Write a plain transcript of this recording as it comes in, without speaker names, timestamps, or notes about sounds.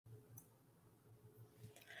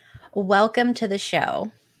Welcome to the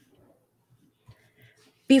show.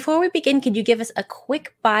 Before we begin, could you give us a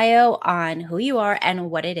quick bio on who you are and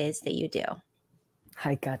what it is that you do?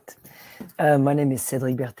 Hi, Kat. My name is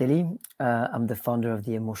CEDRIC BERTELLI. I'm the founder of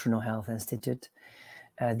the Emotional Health Institute.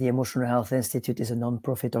 The Emotional Health Institute is a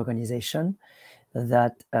non-profit organization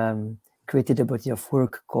that created a body of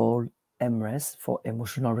work called EmRes for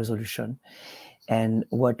emotional resolution. And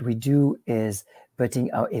what we do is putting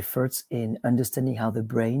our efforts in understanding how the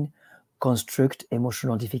brain constructs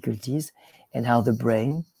emotional difficulties and how the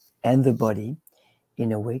brain and the body,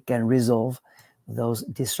 in a way, can resolve those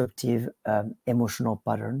disruptive emotional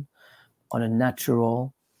patterns on a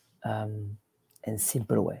natural and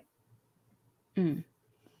simple way.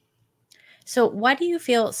 So why do you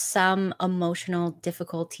feel some emotional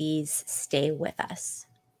difficulties stay with us?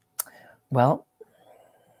 Well,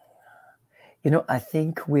 I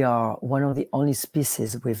think we are one of the only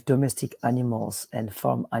species with domestic animals and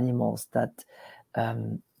farm animals that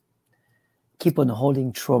keep on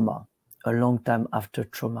holding trauma a long time after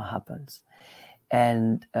trauma happens.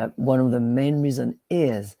 And one of the main reasons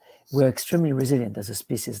is we're extremely resilient as a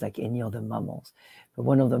species, like any other mammals. But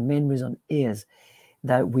one of the main reasons is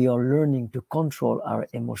that we are learning to control our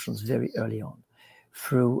emotions very early on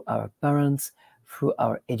through our parents, through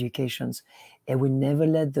our educations. And we never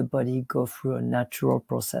let the body go through a natural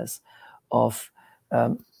process of,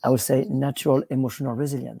 I would say, natural emotional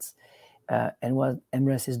resilience. And what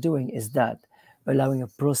EmRes is doing is that, allowing a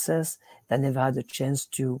process that never had a chance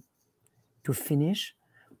to finish,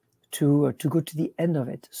 to go to the end of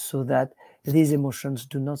it, so that these emotions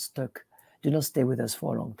do not stay with us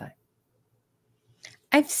for a long time.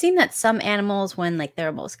 I've seen that some animals, when they're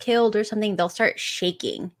almost killed or something, they'll start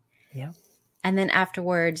shaking. Yeah. And then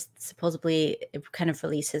afterwards, supposedly, it kind of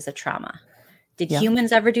releases a trauma. Did Yeah.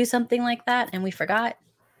 humans ever do something like that and we forgot?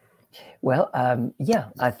 Well, yeah,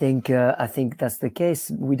 I think that's the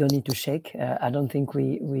case. We don't need to shake. I don't think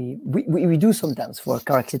we do sometimes for a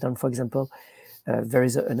car accident, for example. There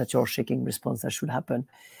is a natural shaking response that should happen,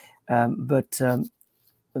 but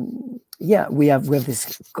yeah, we have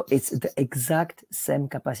this. It's the exact same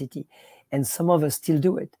capacity, and some of us still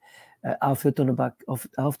do it. I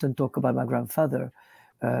often talk about my grandfather,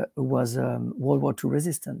 who was World War II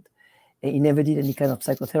resistant. He never did any kind of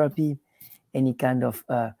psychotherapy, any kind of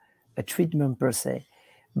a treatment per se.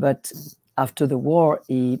 But after the war,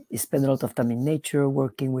 he spent a lot of time in nature,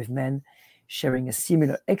 working with men, sharing a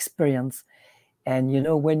similar experience. And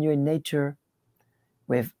when you're in nature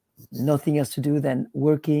with nothing else to do than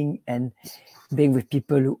working and being with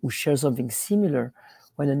people who share something similar,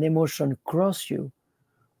 when an emotion crosses you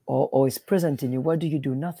or is present in you, what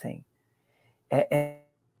do? Nothing.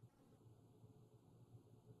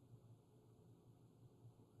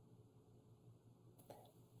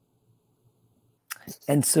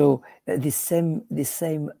 And so this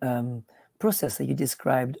same process that you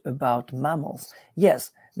described about mammals,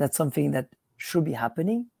 yes, that's something that should be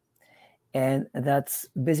happening. And that's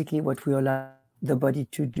basically what we allow the body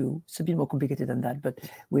to do. It's a bit more complicated than that, but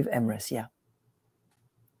with EmRes, yeah.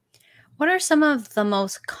 What are some of the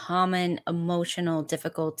most common emotional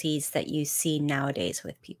difficulties that you see nowadays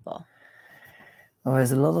with people? Well,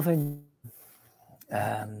 there's a lot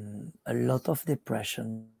of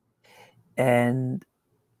depression, and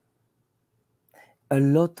a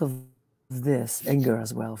lot of this anger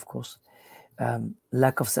as well, of course,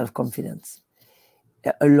 lack of self-confidence.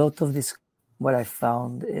 A lot of this, what I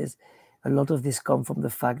found is a lot of this come from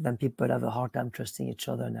the fact that people have a hard time trusting each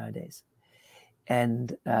other nowadays.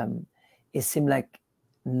 And it seemed like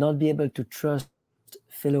not be able to trust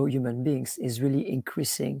fellow human beings is really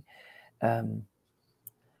increasing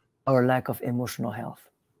our lack of emotional health.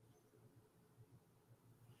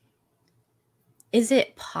 Is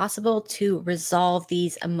it possible to resolve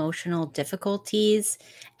these emotional difficulties?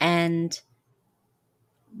 And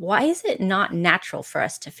why is it not natural for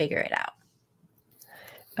us to figure it out?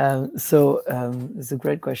 So it's a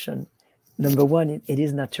great question. Number one, it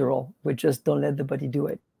is natural. We just don't let the body do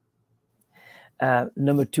it.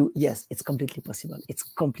 Number two, yes, it's completely possible. It's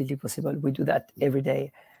completely possible. We do that every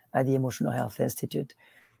day at the Emotional Health Institute.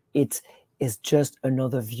 It's just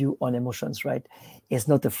another view on emotions, right? It's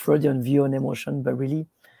not a Freudian view on emotion, but really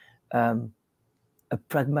a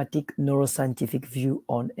pragmatic neuroscientific view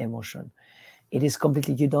on emotion. It is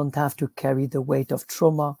completely, you don't have to carry the weight of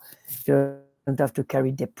trauma. You don't have to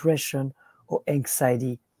carry depression or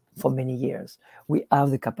anxiety for many years. We have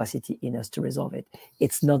the capacity in us to resolve it.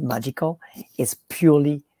 It's not magical. It's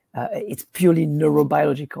purely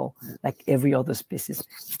neurobiological, like every other species,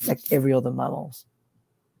 like every other mammals.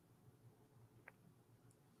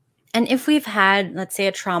 And if we've had, let's say,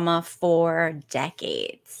 a trauma for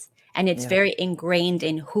decades and it's very ingrained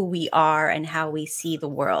in who we are and how we see the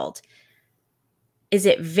world. Is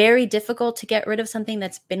it very difficult to get rid of something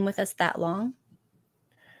that's been with us that long?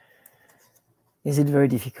 Is it very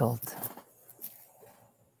difficult?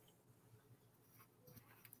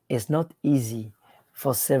 It's not easy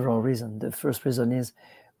for several reasons. The first reason is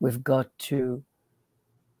we've got to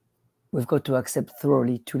accept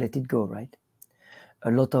thoroughly to let it go, right?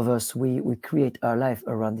 A lot of us, we create our life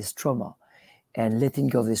around this trauma, and letting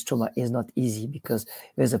go of this trauma is not easy, because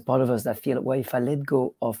there's a part of us that feel, well, if I let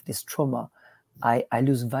go of this trauma, I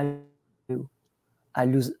lose value. I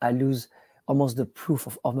lose almost the proof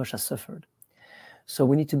of how much I suffered. So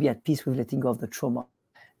we need to be at peace with letting go of the trauma.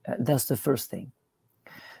 That's the first thing.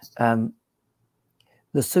 The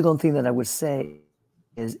second thing that I would say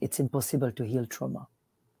is it's impossible to heal trauma.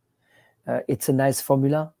 It's a nice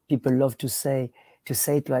formula. People love to say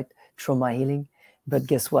it, right? Trauma healing. But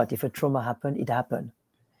guess what? If a trauma happened, it happened.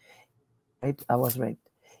 Right? I was raped.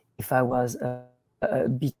 If I was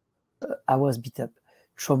beat up.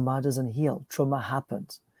 Trauma doesn't heal. Trauma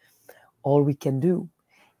happens. All we can do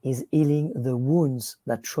is healing the wounds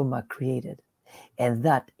that trauma created. And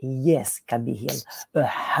that, yes, can be healed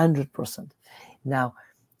 100%. Now,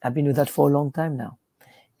 I've been with that for a long time now.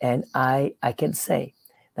 And I can say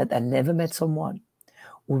that I never met someone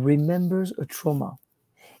who remembers a trauma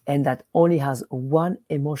and that only has one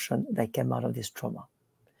emotion that came out of this trauma.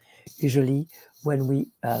 Usually, when we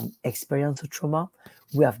experience a trauma,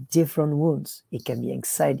 we have different wounds. It can be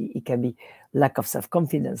anxiety, it can be lack of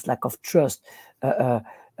self-confidence, lack of trust,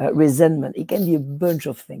 resentment. It can be a bunch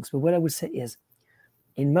of things. But what I would say is,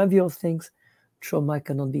 in my view of things, trauma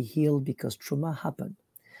cannot be healed because trauma happened.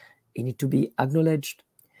 It needs to be acknowledged,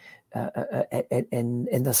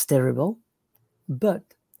 and that's terrible. But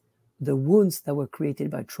the wounds that were created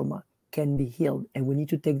by trauma can be healed, and we need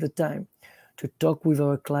to take the time to talk with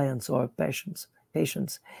our clients or our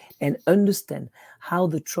patients and understand how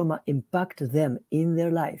the trauma impacted them in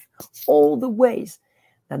their life, all the ways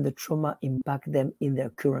that the trauma impact them in their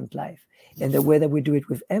current life. And the way that we do it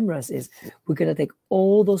with EmRes is we're going to take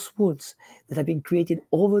all those wounds that have been created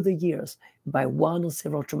over the years by one or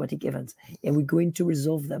several traumatic events, and we're going to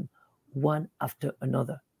resolve them one after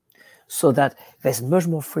another, so that there's much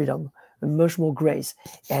more freedom, much more grace,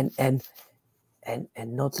 and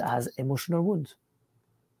not as emotional wounds.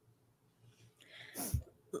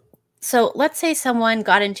 So let's say someone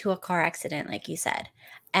got into a car accident, like you said,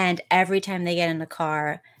 and every time they get in the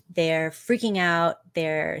car, they're freaking out.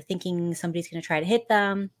 They're thinking somebody's going to try to hit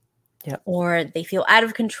them, or they feel out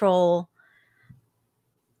of control.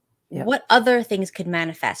 What other things could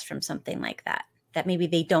manifest from something like that maybe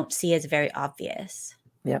they don't see as very obvious?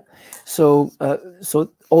 So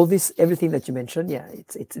all this, everything that you mentioned,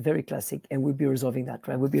 it's very classic, and we'll be resolving that,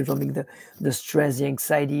 right? We'll be resolving the stress, the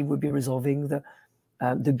anxiety. We'll be resolving the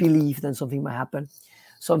belief that something might happen.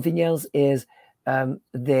 Something else is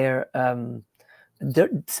their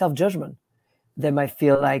self-judgment. They might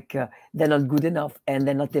feel like they're not good enough, and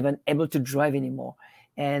they're not even able to drive anymore,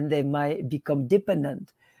 and they might become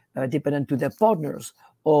dependent to their partners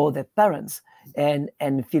or their parents, and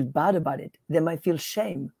feel bad about it. They might feel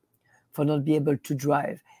shame for not being able to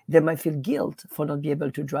drive. They might feel guilt for not being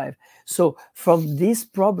able to drive. So from this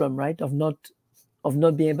problem, right, of not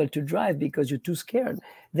being able to drive because you're too scared,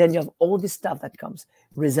 then you have all this stuff that comes: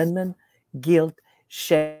 resentment, guilt,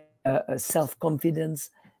 shame,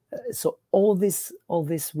 self-confidence. So all this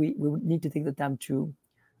we would need to take the time to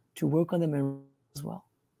work on them as well.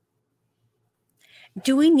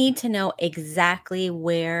 Do we need to know exactly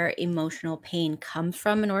where emotional pain comes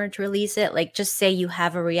from in order to release it? Like, just say you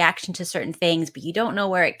have a reaction to certain things, but you don't know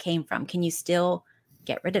where it came from. Can you still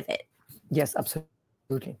get rid of it? Yes,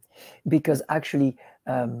 absolutely. Because actually,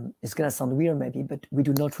 it's going to sound weird maybe, but we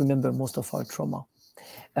do not remember most of our trauma.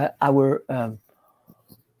 Our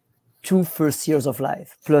 2 first years of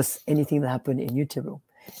life, plus anything that happened in utero,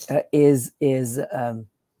 is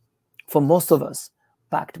for most of us,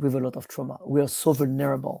 packed with a lot of trauma. We are so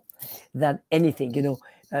vulnerable that anything,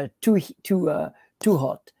 too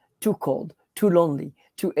hot, too cold, too lonely,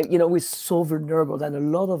 we're so vulnerable that a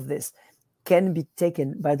lot of this can be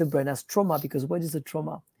taken by the brain as trauma. Because what is a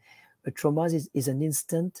trauma? A trauma is an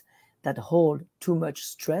instant that holds too much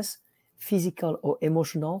stress, physical or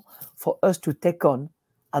emotional, for us to take on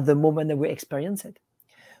at the moment that we experience it.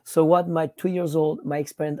 So what my 2 years old might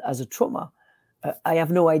experience as a trauma, I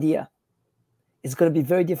have no idea. It's going to be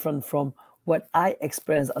very different from what I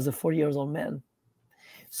experienced as a 40-year-old man.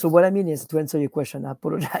 So what I mean is, to answer your question, I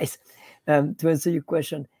apologize. To answer your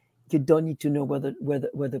question, you don't need to know where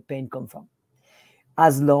the pain comes from.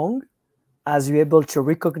 As long as you're able to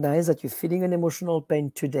recognize that you're feeling an emotional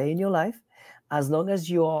pain today in your life, as long as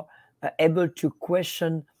you are able to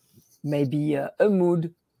question maybe a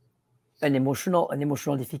mood, an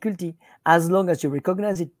emotional difficulty, as long as you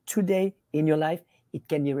recognize it today in your life, it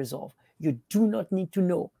can be resolved. You do not need to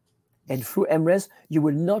know. And through EmRes, you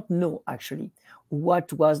will not know actually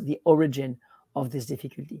what was the origin of this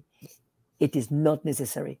difficulty. It is not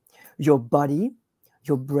necessary. Your body,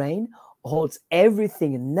 your brain holds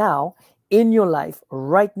everything now in your life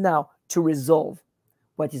right now to resolve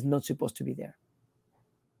what is not supposed to be there.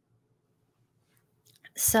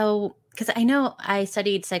 So, because I know I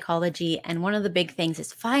studied psychology, and one of the big things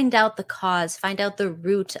is find out the cause, find out the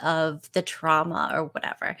root of the trauma or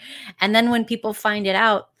whatever. And then when people find it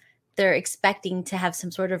out, they're expecting to have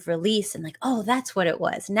some sort of release and like, oh, that's what it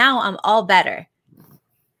was. Now I'm all better.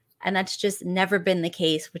 And that's just never been the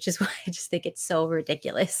case, which is why I just think it's so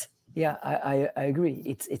ridiculous. Yeah, I agree.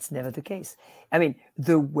 It's never the case. I mean,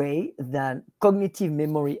 the way that cognitive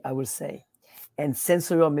memory, I will say, and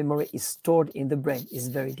sensorial memory is stored in the brain is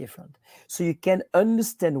very different. So you can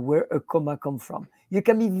understand where a coma comes from. You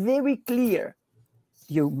can be very clear.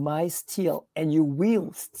 You might still, and you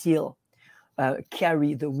will still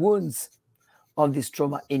carry the wounds of this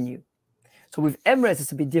trauma in you. So with EmRes,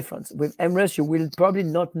 it's a bit different. With EmRes, you will probably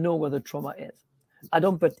not know where the trauma is. We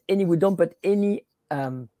don't put any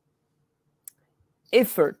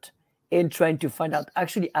effort in trying to find out,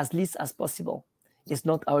 actually, as least as possible. It's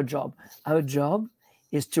not our job. Our job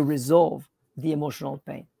is to resolve the emotional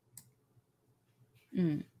pain.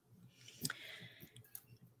 Mm.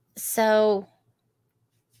 So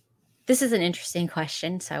this is an interesting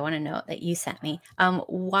question. So I want to know that you sent me.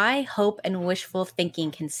 Why hope and wishful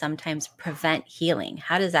thinking can sometimes prevent healing?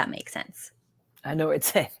 How does that make sense? I know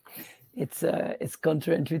it's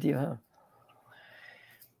counterintuitive, huh?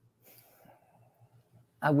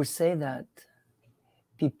 I would say that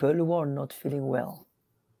people who are not feeling well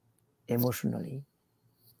emotionally,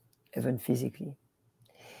 even physically,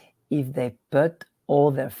 if they put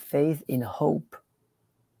all their faith in hope,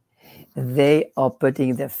 they are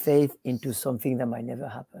putting their faith into something that might never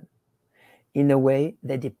happen. In a way,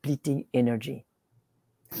 they're depleting energy,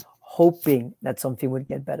 hoping that something will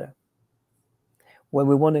get better. When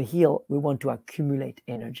we want to heal, we want to accumulate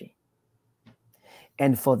energy.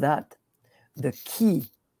 And for that, the key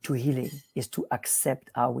to healing is to accept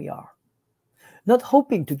how we are. Not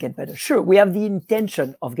hoping to get better. Sure, we have the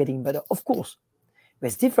intention of getting better, of course. But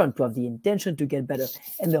it's different to have the intention to get better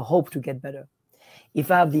and the hope to get better.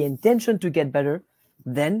 If I have the intention to get better,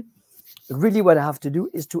 then really what I have to do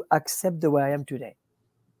is to accept the way I am today.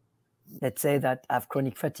 Let's say that I have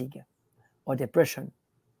chronic fatigue or depression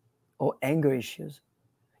or anger issues.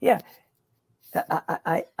 Yeah,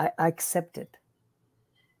 I accept it.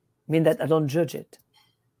 I mean that I don't judge it.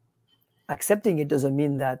 Accepting it doesn't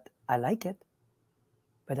mean that I like it,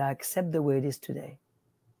 but I accept the way it is today.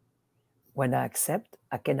 When I accept,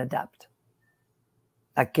 I can adapt.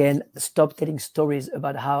 I can stop telling stories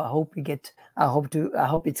about how I hope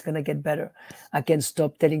it's gonna get better. I can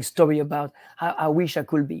stop telling story about how I wish I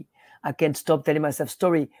could be. I can stop telling myself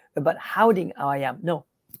story about how I am. No,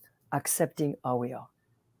 accepting how we are.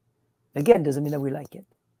 Again, doesn't mean that we like it.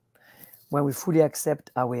 When we fully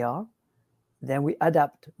accept how we are, then we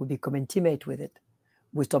adapt. We become intimate with it.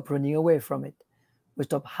 We stop running away from it. We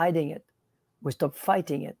stop hiding it. We stop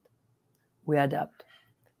fighting it. We adapt.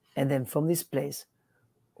 And then from this place,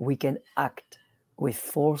 we can act with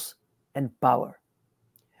force and power.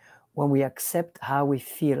 When we accept how we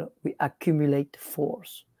feel, we accumulate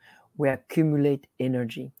force. We accumulate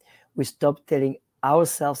energy. We stop telling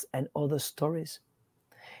ourselves and other stories.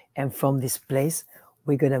 And from this place,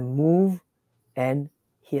 we're going to move and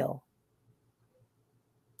heal.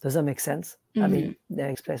 Does that make sense? Mm-hmm. I mean, did I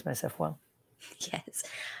express myself well? Yes.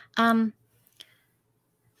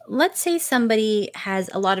 Let's say somebody has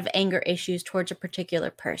a lot of anger issues towards a particular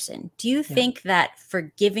person. Do you think that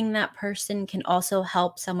forgiving that person can also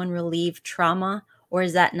help someone relieve trauma, or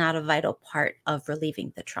is that not a vital part of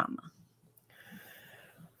relieving the trauma?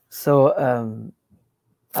 So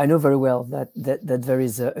I know very well that there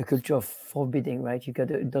is a culture of forbidding, right? You got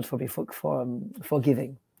to don't forbid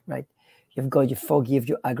forgiving, right? You've got to forgive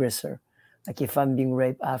your aggressor. Like if I'm being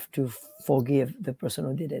raped, I have to forgive the person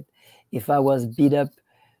who did it. If I was beat up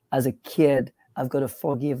as a kid, I've got to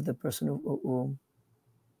forgive the person who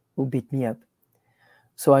beat me up.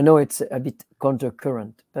 So I know it's a bit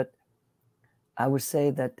countercurrent, but I would say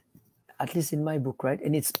that, at least in my book, right?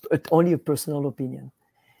 And it's only a personal opinion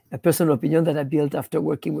that I built after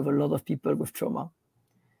working with a lot of people with trauma.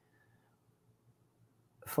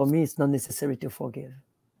 For me, it's not necessary to forgive.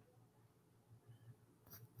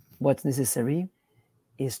 what's necessary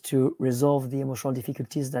is to resolve the emotional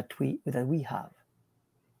difficulties that we have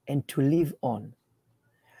and to live on.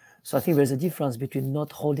 So I think there's a difference between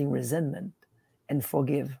not holding resentment and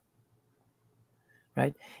forgive.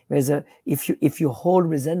 Right? If you hold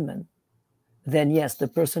resentment, then yes, the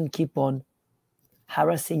person keep on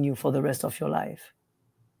harassing you for the rest of your life.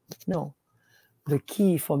 No. The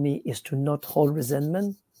key for me is to not hold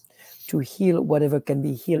resentment, to heal whatever can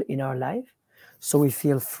be healed in our life, so we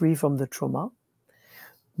feel free from the trauma.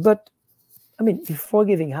 But, I mean, if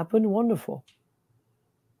forgiving happened, wonderful.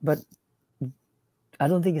 But I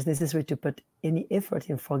don't think it's necessary to put any effort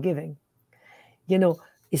in forgiving. You know,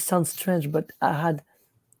 it sounds strange, but I had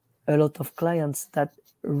a lot of clients that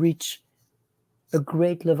reach a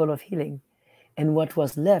great level of healing. And what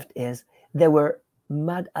was left is they were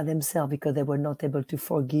mad at themselves because they were not able to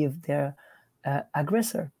forgive their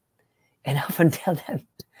aggressor. And I often tell them,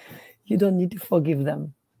 you don't need to forgive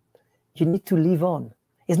them. You need to live on.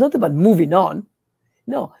 It's not about moving on.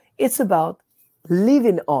 No, it's about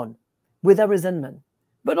living on without resentment,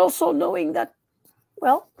 but also knowing that,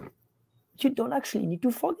 well, you don't actually need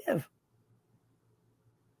to forgive.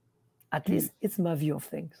 At least it's my view of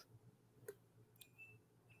things.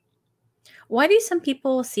 Why do some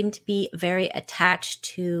people seem to be very attached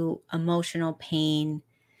to emotional pain,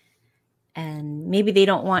 and maybe they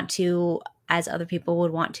don't want to, as other people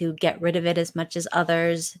would want to, get rid of it as much as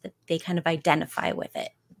others, that they kind of identify with it?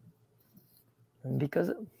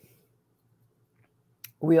 Because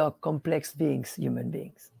we are complex beings, human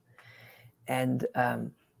beings. And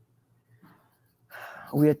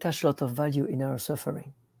we attach a lot of value in our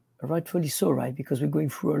suffering. Rightfully so, right? Because we're going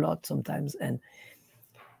through a lot sometimes. And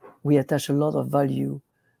we attach a lot of value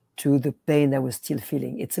to the pain that we're still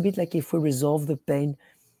feeling. It's a bit like if we resolve the pain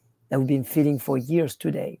that we've been feeling for years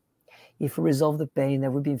today. If we resolve the pain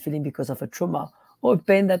that we've been feeling because of a trauma or a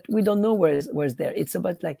pain that we don't know where's there. It's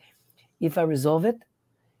about like, if I resolve it,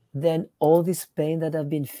 then all this pain that I've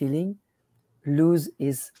been feeling lose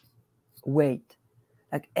its weight.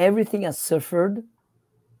 Like everything I suffered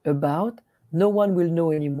about, no one will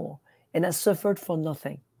know anymore. And I suffered for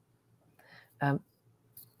nothing.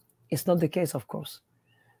 It's not the case, of course.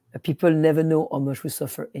 People never know how much we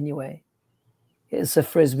suffer anyway.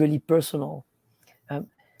 Suffering is really personal. And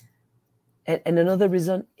another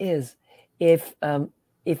reason is if I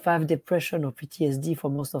have depression or PTSD for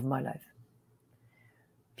most of my life,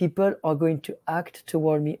 people are going to act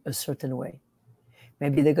toward me a certain way.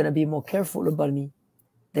 Maybe they're going to be more careful about me.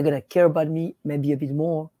 They're going to care about me maybe a bit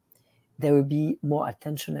more. They will be more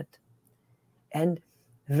attentionate. And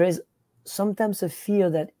there's sometimes a fear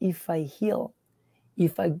that if I heal,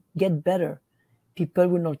 if I get better, people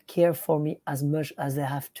will not care for me as much as they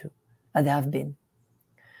have to, as they have been.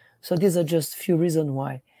 So these are just few reasons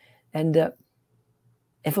why. And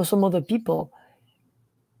for some other people,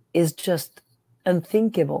 it's just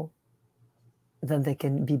unthinkable that they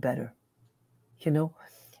can be better. You know,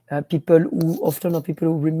 people who often are people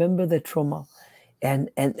who remember their trauma,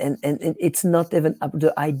 and it's not even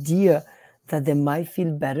the idea that they might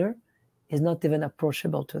feel better is not even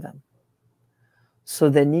approachable to them. So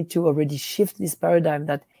they need to already shift this paradigm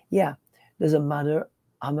that, yeah, doesn't matter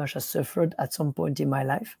how much I suffered at some point in my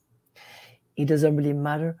life. It doesn't really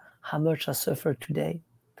matter how much I suffer today.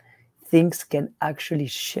 Things can actually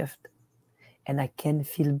shift and I can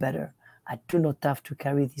feel better. I do not have to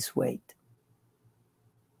carry this weight.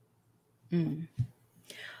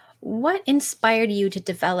 What inspired you to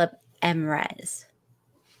develop EmRes?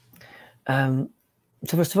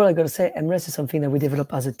 So first of all, I got to say, EmRes is something that we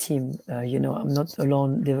develop as a team. I'm not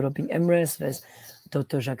alone developing EmRes. There's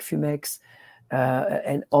Dr. Jacques Fumex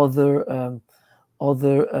and other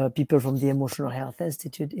people from the Emotional Health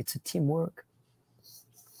Institute. It's a teamwork.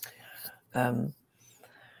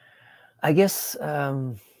 I guess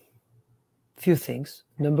few things.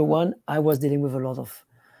 Number one, I was dealing with a lot of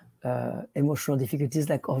emotional difficulties,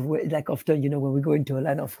 like often, when we go into a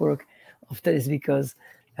line of work, often it's because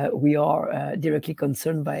we are directly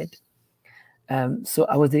concerned by it. So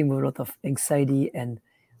I was dealing with a lot of anxiety and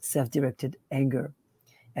self-directed anger,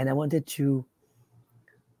 and I wanted to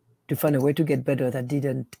find a way to get better that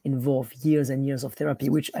didn't involve years and years of therapy,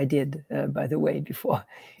 which I did, by the way, before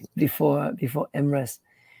EmRes.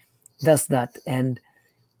 That's that. And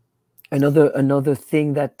another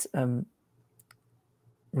thing that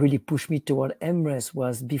really pushed me toward EmRes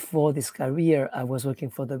was, before this career, I was working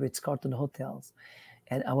for the Ritz-Carlton hotels,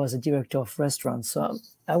 and I was a director of restaurants. So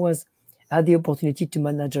I had the opportunity to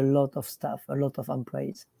manage a lot of staff, a lot of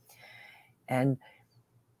employees. And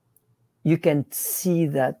you can see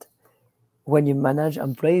that when you manage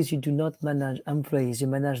employees, you do not manage employees, you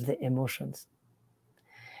manage the emotions.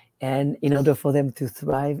 And in order for them to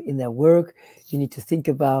thrive in their work, you need to think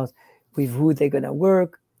about with who they're going to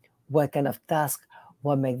work, what kind of task,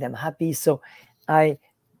 what make them happy. So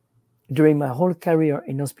during my whole career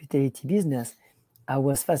in hospitality business, I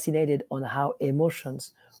was fascinated on how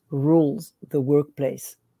emotions rules the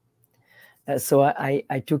workplace. So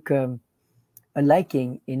I took a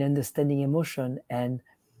liking in understanding emotion and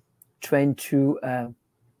trying to,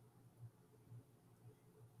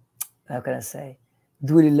 how can I say,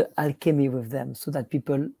 do a little alchemy with them so that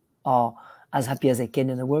people are as happy as they can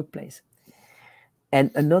in the workplace. And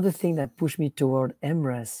another thing that pushed me toward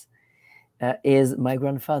EmRes is my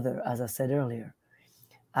grandfather, as I said earlier.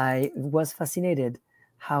 I was fascinated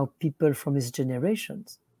how people from his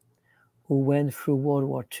generations who went through World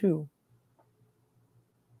War II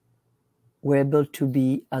were able to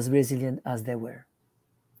be as resilient as they were.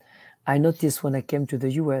 I noticed when I came to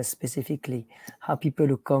the US specifically, how people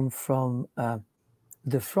who come from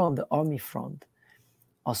the front, the army front,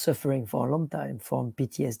 are suffering for a long time from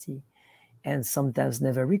PTSD and sometimes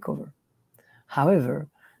never recover. However,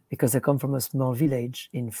 because I come from a small village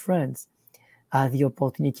in France, I had the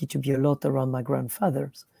opportunity to be a lot around my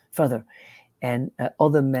grandfather's father and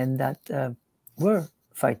other men that were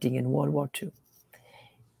fighting in World War II.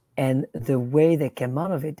 And the way they came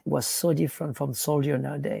out of it was so different from soldier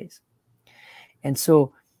nowadays. And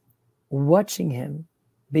so watching him,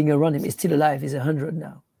 being around him, he's still alive, he's 100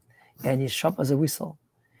 now, and he's sharp as a whistle.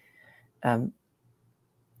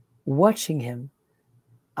 Watching him,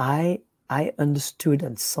 I understood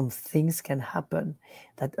that some things can happen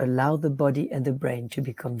that allow the body and the brain to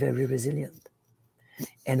become very resilient.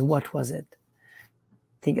 And what was it?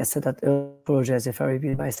 I think I said that earlier, I apologize if I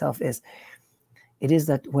repeat myself, it is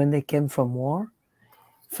that when they came from war,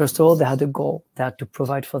 first of all, they had a goal. They had to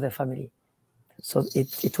provide for their family. So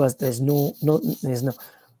it was, there's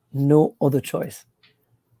no other choice.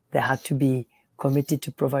 They had to be committed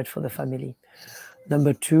to provide for the family.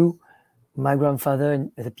 Number two, my grandfather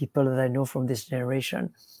and the people that I know from this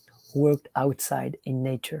generation worked outside in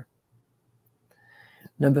nature.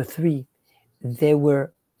 Number three, they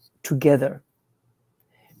were together.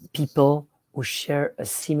 People who share a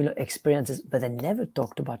similar experiences, but they never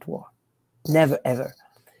talked about war. Never, ever.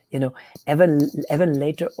 You know, even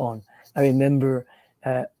later on, I remember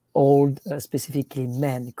old, specifically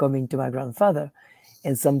men coming to my grandfather,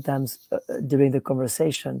 and sometimes during the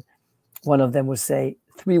conversation, one of them would say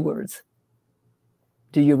 3 words.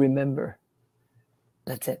 Do you remember?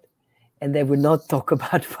 That's it. And they would not talk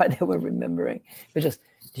about what they were remembering, but just,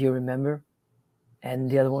 do you remember?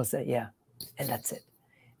 And the other one would say, yeah, and that's it.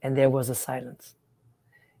 And there was a silence.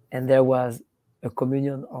 And there was a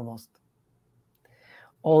communion almost.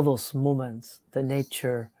 All those moments, the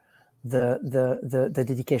nature, the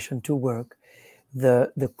dedication to work,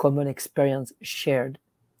 the common experience shared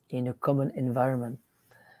in a common environment,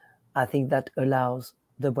 I think that allows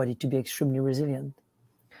the body to be extremely resilient.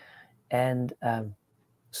 And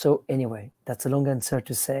so anyway, that's a long answer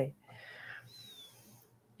to say,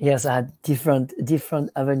 yes, I had different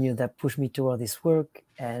avenues that pushed me toward this work,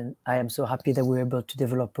 and I am so happy that we were able to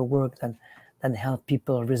develop a work that help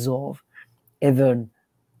people resolve even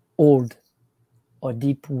old or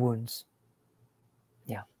deep wounds.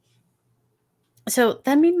 Yeah. So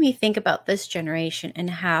that made me think about this generation and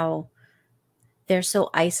how they're so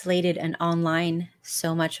isolated and online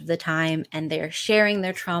so much of the time, and they're sharing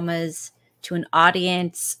their traumas to an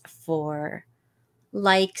audience for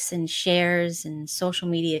likes and shares and social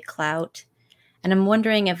media clout. And I'm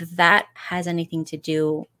wondering if that has anything to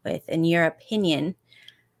do with, in your opinion,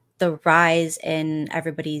 the rise in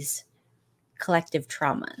everybody's collective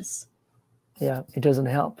traumas. Yeah, it doesn't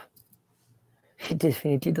help. It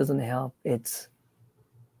definitely doesn't help. I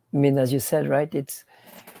mean, as you said, right?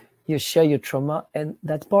 You share your trauma, and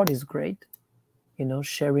that part is great. You know,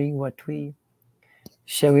 sharing what we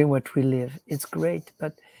live, it's great.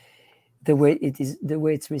 But the way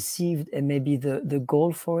it's received, and maybe the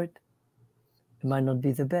goal for it might not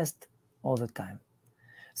be the best all the time.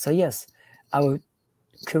 So yes, our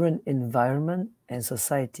current environment and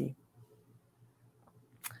society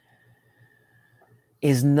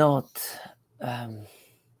is not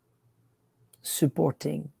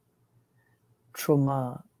supporting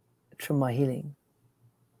trauma healing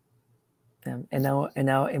and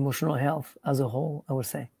our emotional health as a whole, I would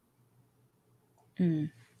say. Yes.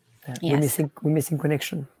 We're missing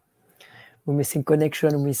connection. We're missing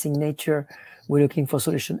connection. We're missing nature. We're looking for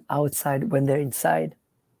solution outside when they're inside.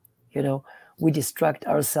 You know, we distract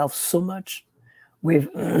ourselves so much with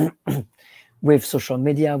with social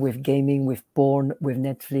media, with gaming, with porn, with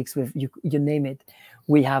Netflix, with you name it.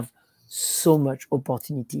 We have so much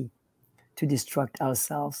opportunity to distract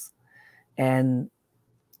ourselves. And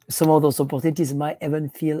some of those opportunities might even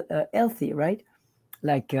feel healthy, right?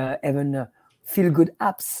 Like even feel-good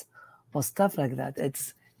apps or stuff like that.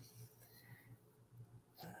 It's,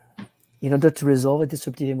 in order to resolve a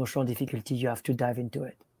disruptive emotional difficulty, you have to dive into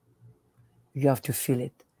it. You have to feel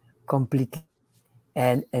it completely,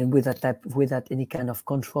 and without any kind of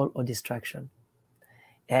control or distraction.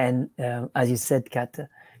 And as you said, Kat,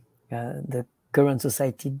 the current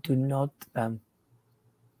society do not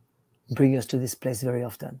bring us to this place very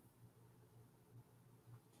often.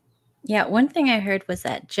 Yeah, one thing I heard was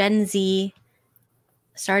that Gen Z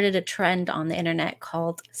started a trend on the internet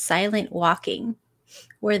called silent walking,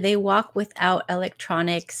 where they walk without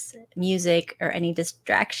electronics, music, or any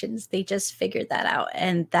distractions. They just figured that out.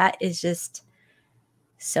 And that is just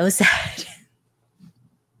so sad.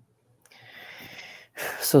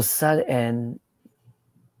 So sad, and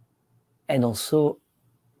also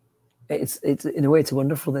it's in a way it's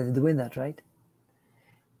wonderful that they're doing that, right?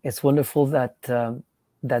 It's wonderful that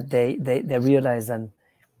that they realize that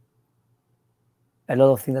a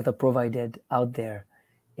lot of things that are provided out there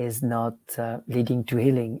is not leading to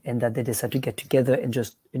healing, and that they decide to get together and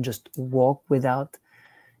just walk without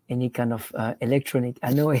any kind of electronic.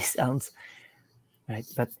 I know it sounds right,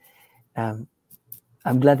 but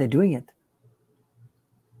I'm glad they're doing it.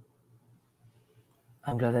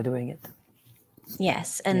 I'm glad they're doing it.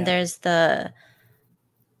 Yes, and there's the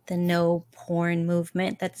no porn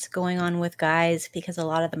movement that's going on with guys, because a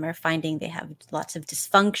lot of them are finding they have lots of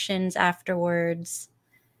dysfunctions afterwards.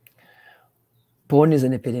 Porn is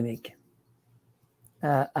an epidemic.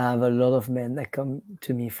 I have a lot of men that come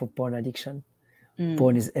to me for porn addiction.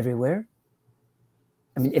 Porn is everywhere.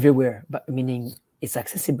 I mean, everywhere, but meaning it's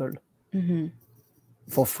accessible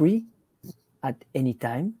for free at any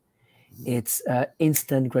time. It's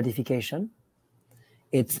instant gratification.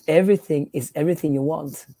 It's everything you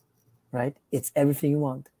want, right? It's everything you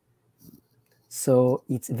want. So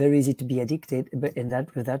it's very easy to be addicted, but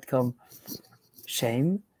with that come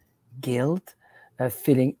shame, guilt,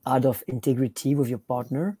 feeling out of integrity with your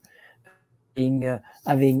partner,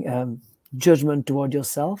 having judgment toward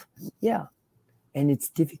yourself. Yeah. And it's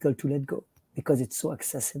difficult to let go because it's so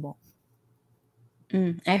accessible.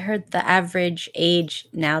 I heard the average age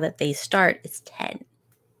now that they start is 10.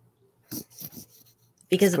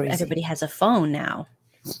 Because everybody has a phone now.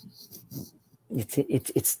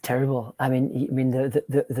 It's terrible. I mean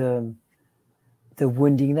the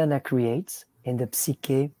wounding that creates in the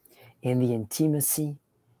psyche, in the intimacy,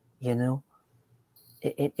 you know,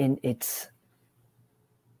 and it's,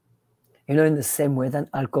 you know, in the same way that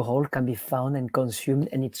alcohol can be found and consumed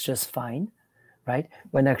and it's just fine, right?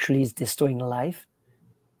 When actually it's destroying life,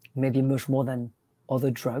 maybe much more than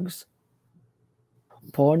other drugs.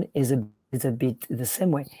 Porn is a bit the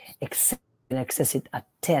same way, except you can access it at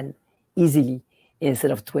 10 easily instead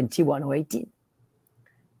of 21 or 18.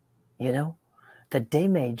 You know, the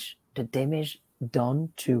damage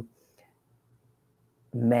done to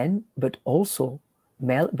men, but also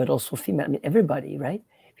male, but also female. I mean, everybody, right?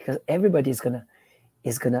 Because everybody is gonna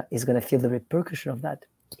feel the repercussion of that.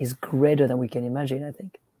 Is greater than we can imagine, I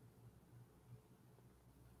think.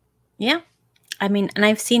 Yeah. I mean, and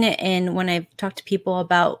I've seen it when I've talked to people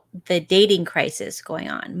about the dating crisis going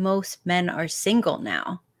on. Most men are single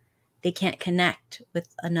now. They can't connect with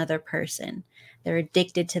another person. They're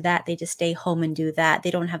addicted to that. They just stay home and do that. They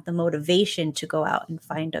don't have the motivation to go out and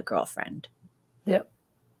find a girlfriend. Yeah,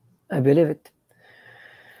 I believe it.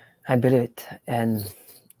 And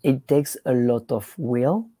it takes a lot of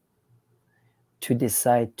will to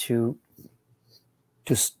decide to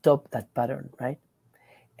stop that pattern, right?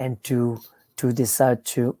 And to decide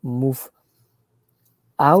to move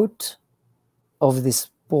out of this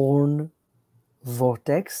porn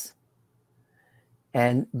vortex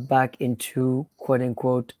and back into quote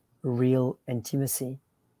unquote real intimacy,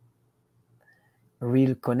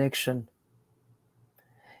 real connection.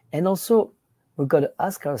 And also we've got to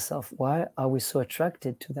ask ourselves, why are we so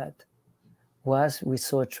attracted to that? Why are we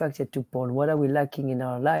so attracted to porn? What are we lacking in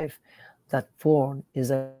our life that porn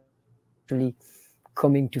is actually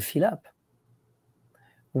coming to fill up?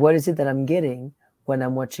 What is it that I'm getting when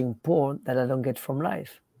I'm watching porn that I don't get from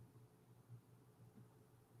life?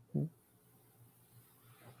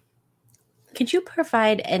 Could you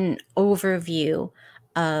provide an overview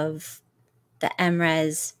of the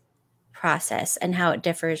EmRes process and how it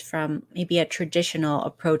differs from maybe a traditional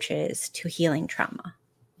approaches to healing trauma?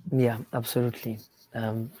 Yeah, absolutely.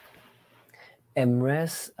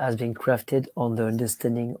 EmRes has been crafted on the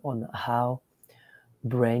understanding on how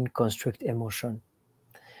brain construct emotion,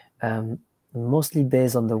 mostly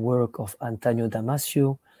based on the work of Antonio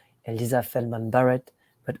Damasio and Lisa Feldman-Barrett,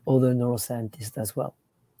 but other neuroscientists as well.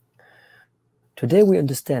 Today we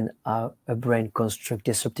understand how a brain constructs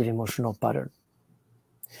disruptive emotional patterns.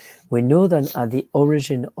 We know that at the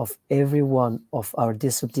origin of every one of our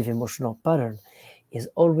disruptive emotional patterns is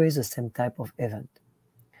always the same type of event.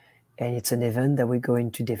 And it's an event that we're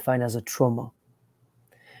going to define as a trauma.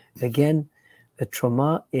 Again, a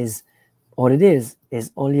trauma is, all it is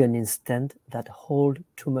only an instant that holds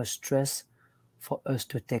too much stress for us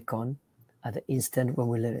to take on at the instant when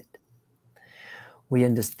we live it. We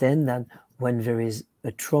understand that when there is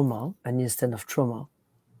a trauma, an instant of trauma,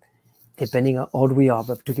 depending on how old we are,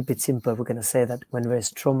 but to keep it simple, we're going to say that when there is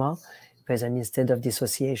trauma, there's an instant of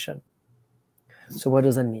dissociation. So what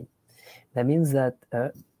does that mean? That means that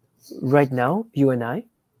right now, you and I,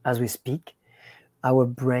 as we speak, our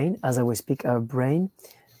brain, our brain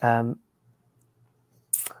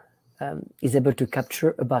is able to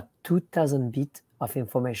capture about 2,000 bits of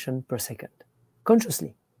information per second,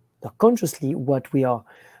 consciously. Now, consciously, what we are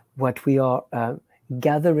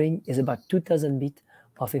gathering is about 2,000 bits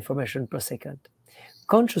of information per second.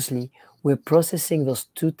 Consciously, we're processing those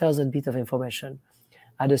 2,000 bits of information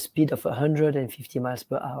at a speed of 150 miles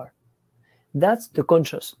per hour. That's the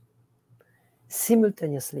conscious.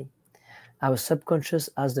 Simultaneously, our subconscious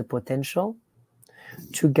has the potential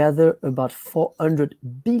to gather about 400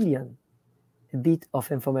 billion bits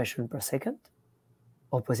of information per second,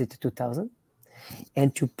 opposite to 2,000,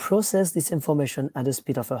 and to process this information at a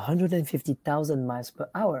speed of 150,000 miles per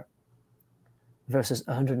hour versus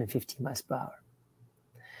 150 miles per hour.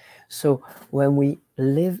 So when we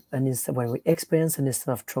when we experience an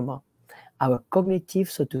instant of trauma, our cognitive,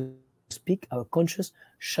 so to speak, our conscious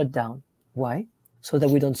shut down. Why? So that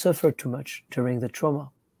we don't suffer too much during the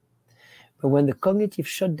trauma. But when the cognitive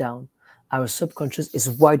shut down, our subconscious is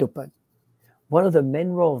wide open. One of the main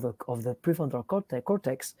roles of the prefrontal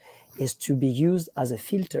cortex is to be used as a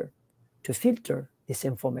filter, to filter this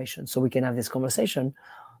information so we can have this conversation,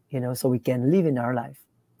 so we can live in our life.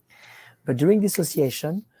 But during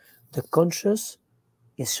dissociation, the conscious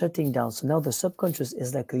is shutting down. So now the subconscious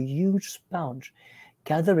is like a huge sponge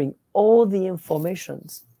gathering all the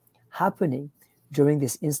informations happening during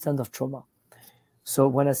this instant of trauma. So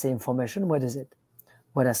when I say information, what is it?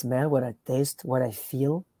 What I smell, what I taste, what I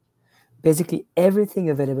feel, basically everything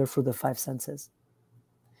available through the five senses.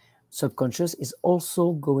 Subconscious is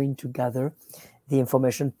also going to gather the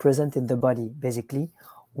information present in the body, basically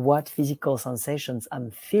what physical sensations I'm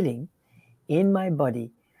feeling in my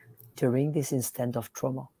body during this instant of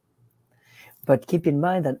trauma. But keep in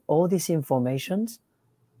mind that all these informations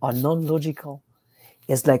are non-logical.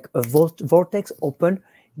 It's like a vortex open,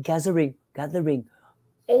 gathering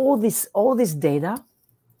all this data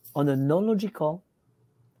on a non-logical,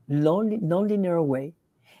 non-linear way,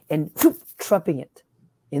 and trapping it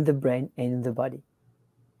in the brain and in the body.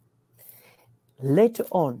 Later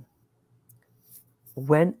on,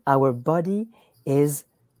 when our body is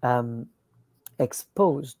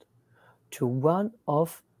exposed to one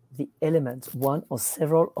of the elements, one or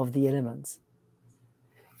several of the elements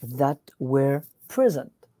that were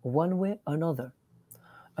present one way or another,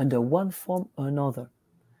 under one form or another,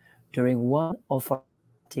 during one of our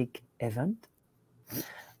traumatic event,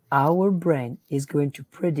 our brain is going to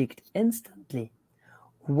predict instantly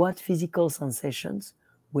what physical sensations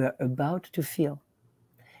we're about to feel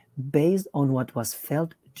based on what was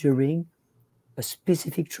felt during a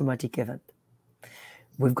specific traumatic event.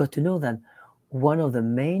 We've got to know that one of the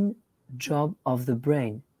main jobs of the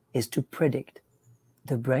brain is to predict.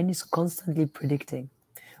 The brain is constantly predicting.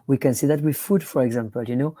 We can see that with food, for example.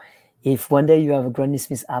 If one day you have a Granny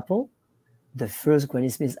Smith apple, the first Granny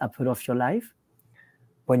Smith apple of your life,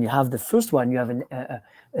 when you have the first one, you have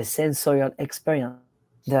a sensorial experience.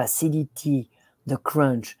 The acidity, the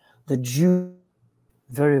crunch, the juice,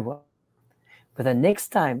 very well. But the next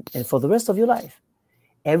time, and for the rest of your life,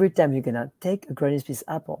 every time you're going to take a Granny Smith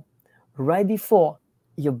apple, right before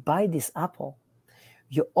you bite this apple,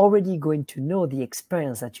 you're already going to know the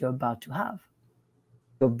experience that you're about to have.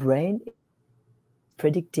 Your brain is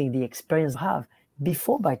predicting the experience you have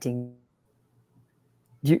before biting.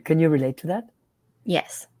 Can you relate to that?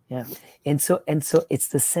 Yes. Yeah. And so it's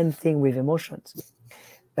the same thing with emotions.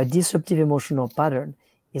 A disruptive emotional pattern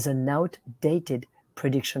is an outdated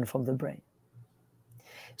prediction from the brain.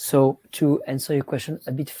 So to answer your question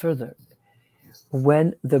a bit further,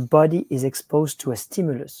 when the body is exposed to a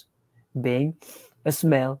stimulus, being a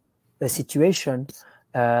smell, a situation,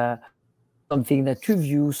 something that you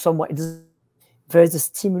view, there is a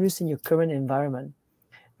stimulus in your current environment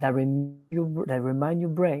that remind your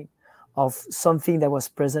brain of something that was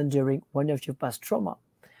present during one of your past trauma.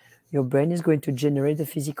 your brain is going to generate the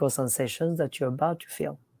physical sensations that you're about to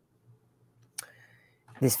feel.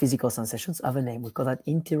 These physical sensations have a name. We call that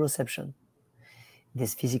interoception.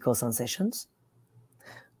 These physical sensations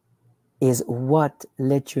is what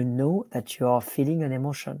let you know that you are feeling an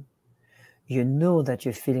emotion. You know that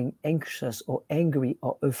you're feeling anxious or angry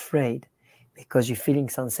or afraid because you're feeling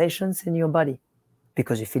sensations in your body,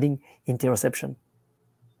 because you're feeling interoception.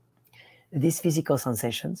 These physical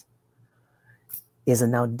sensations is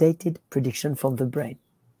an outdated prediction from the brain.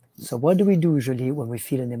 So what do we do usually when we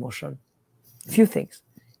feel an emotion? A few things.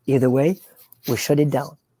 Either way, we shut it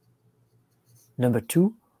down. Number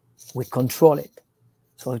two, we control it.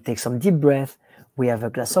 So we take some deep breath, we have a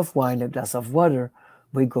glass of wine, a glass of water,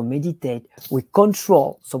 we go meditate, we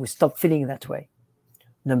control, so we stop feeling that way.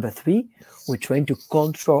 Number three, we're trying to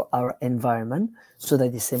control our environment so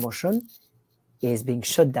that this emotion is being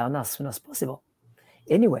shut down as soon as possible.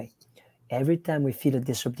 Anyway, every time we feel a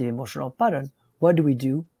disruptive emotional pattern, what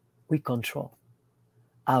do? We control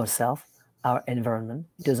ourselves, our environment,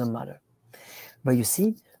 it doesn't matter. But you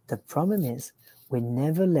see, the problem is we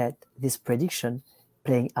never let this prediction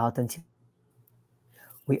playing out until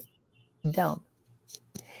we shut it down.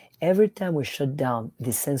 Every time we shut down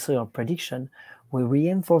this sensorial prediction, we're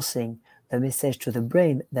reinforcing the message to the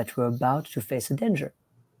brain that we're about to face a danger.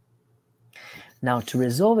 Now, to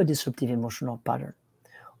resolve a disruptive emotional pattern,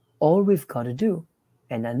 all we've got to do,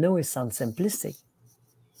 and I know it sounds simplistic,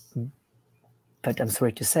 but I'm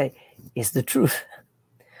sorry to say, it's the truth.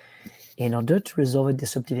 In order to resolve a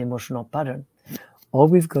disruptive emotional pattern, all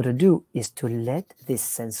we've got to do is to let this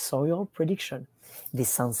sensorial prediction, these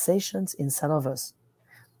sensations inside of us,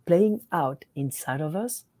 playing out inside of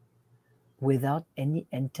us without any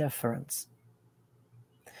interference.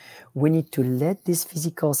 We need to let these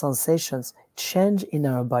physical sensations change in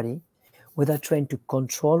our body without trying to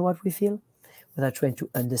control what we feel, without trying to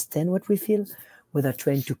understand what we feel, without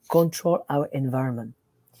trying to control our environment.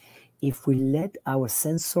 If we let our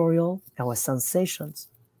sensations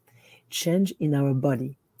change in our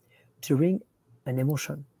body during an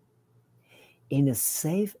emotion in a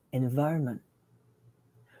safe environment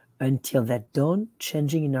until they're done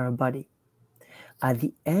changing in our body, at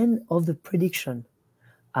the end of the prediction,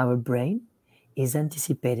 our brain is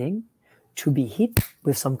anticipating to be hit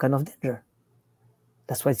with some kind of danger.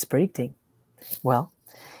 That's what it's predicting. Well,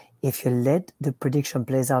 if you let the prediction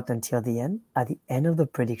plays out until the end, at the end of the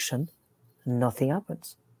prediction, nothing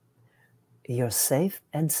happens. You're safe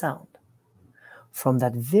and sound. From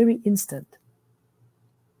that very instant,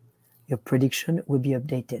 your prediction will be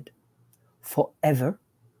updated forever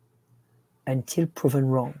until proven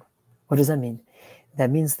wrong. What does that mean? That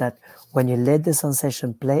means that when you let the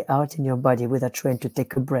sensation play out in your body without trying to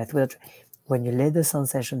take a breath, when you let the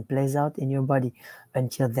sensation plays out in your body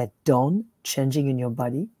until they're done changing in your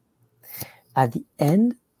body, at the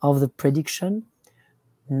end of the prediction,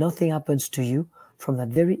 nothing happens to you. From that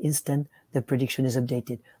very instant, the prediction is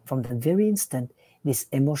updated. From that very instant, this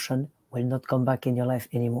emotion will not come back in your life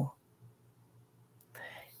anymore.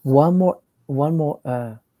 One more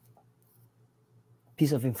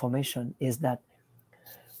piece of information is that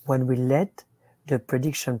when we let the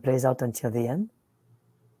prediction plays out until the end,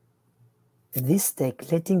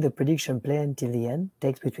 letting the prediction play until the end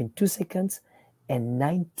takes between 2 seconds and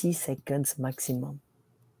 90 seconds maximum.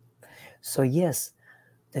 So yes,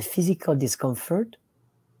 the physical discomfort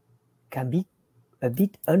can be a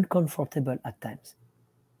bit uncomfortable at times,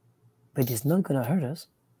 but it's not going to hurt us.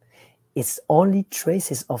 It's only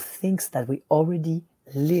traces of things that we already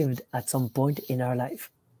lived at some point in our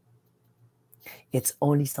life. It's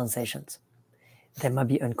only sensations. They might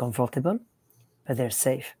be uncomfortable, but they're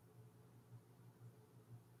safe.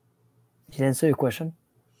 Did I answer your question?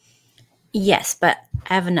 Yes, but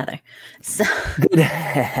I have another. So, good.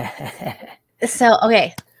 So,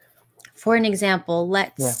 okay. For an example,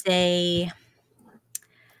 let's say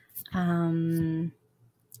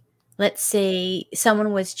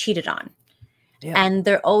someone was cheated on, and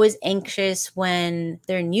they're always anxious when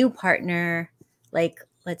their new partner, like,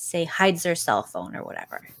 let's say, hides their cell phone or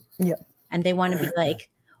whatever. Yeah. And they want to be like,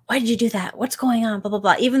 why did you do that? What's going on? Blah, blah,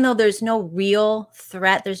 blah. Even though there's no real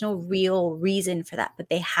threat, there's no real reason for that, but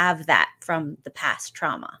they have that from the past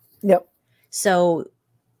trauma. Yep. So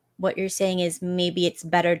what you're saying is maybe it's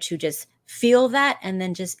better to just feel that and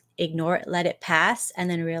then just ignore it, let it pass, and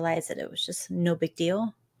then realize that it was just no big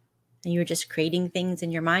deal. And you were just creating things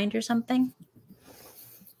in your mind or something.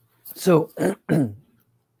 So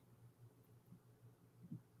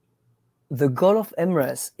the goal of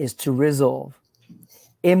EmRes is to resolve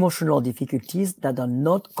emotional difficulties that are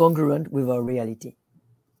not congruent with our reality,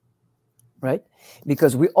 right?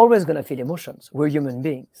 Because we're always going to feel emotions. We're human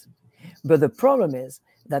beings. But the problem is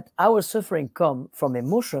that our suffering comes from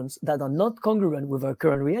emotions that are not congruent with our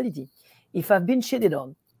current reality. If I've been cheated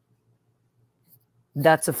on,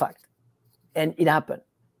 that's a fact. And it happened.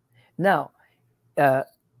 Now,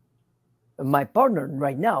 my partner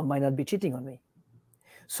right now might not be cheating on me.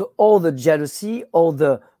 So all the jealousy, all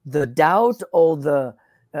the doubt, all the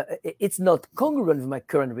it's not congruent with my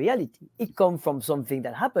current reality. It comes from something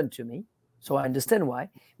that happened to me, so I understand why.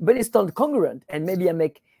 But it's not congruent, and maybe I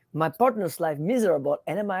make my partner's life miserable,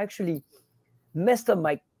 and am I actually messed up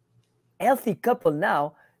my healthy couple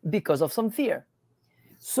now because of some fear?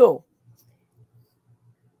 So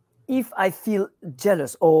if I feel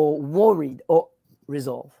jealous or worried, or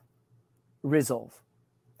resolve,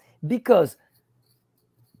 because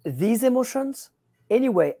these emotions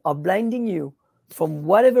anyway are blinding you from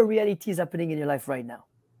whatever reality is happening in your life right now.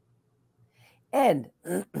 And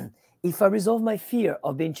if I resolve my fear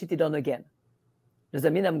of being cheated on again, does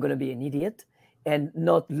that mean I'm going to be an idiot and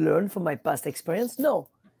not learn from my past experience? No,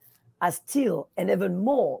 I still and even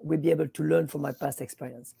more will be able to learn from my past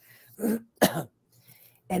experience.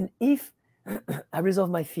 And if I resolve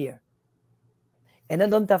my fear and I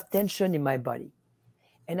don't have tension in my body,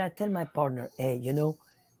 and I tell my partner, hey, you know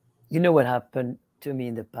what happened to me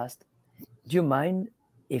in the past? Do you mind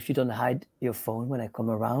if you don't hide your phone when I come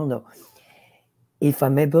around? Or if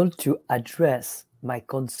I'm able to address my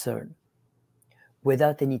concern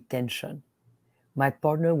without any tension, my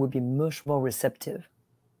partner will be much more receptive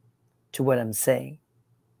to what I'm saying,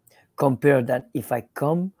 compared that if I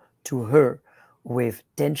come to her with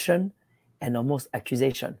tension and almost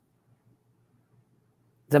accusation.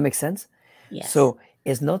 Does that make sense? Yes. So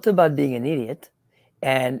it's not about being an idiot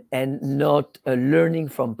and not learning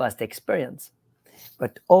from past experience.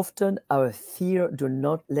 But often our fear do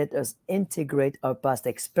not let us integrate our past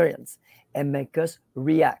experience and make us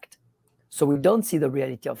react. So we don't see the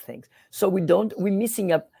reality of things. So we're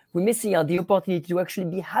missing out the opportunity to actually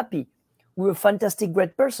be happy with a fantastic,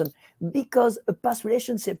 great person, because a past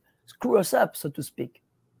relationship screw us up, so to speak.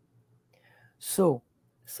 So,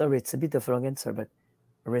 sorry, it's a bit of a long answer, but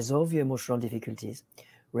resolve your emotional difficulties,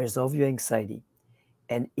 resolve your anxiety.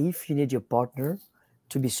 And if you need your partner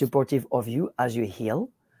to be supportive of you as you heal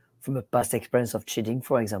from a past experience of cheating,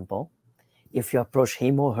 for example, if you approach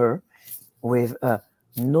him or her with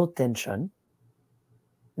no tension,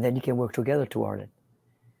 then you can work together toward it.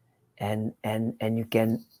 And you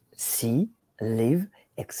can see, live,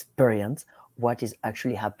 experience what is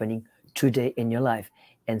actually happening today in your life,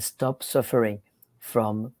 and stop suffering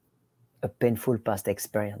from a painful past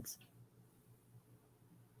experience.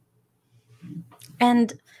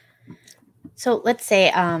 And so let's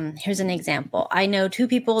say, here's an example. I know two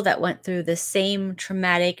people that went through the same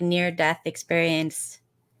traumatic near-death experience,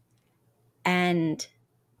 and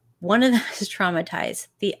one of them is traumatized.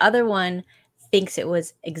 The other one thinks it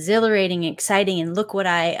was exhilarating, exciting, and look what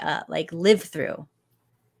I lived through.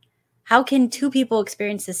 How can two people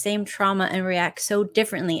experience the same trauma and react so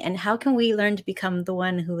differently? And how can we learn to become the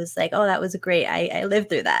one who was like, oh, that was great, I lived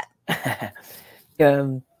through that?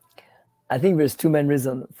 I think there's two main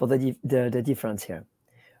reasons for the difference here.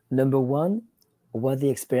 Number one, what they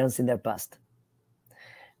experienced in their past.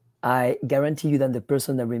 I guarantee you that the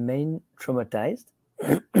person that remained traumatized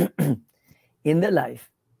in their life,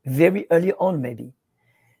 very early on maybe,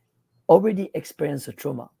 already experienced a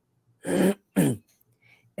trauma.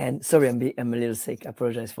 And sorry, I'm a little sick. I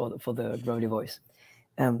apologize for the gravelly voice.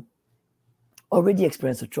 Already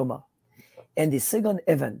experienced a trauma. And the second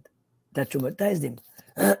event that traumatized him,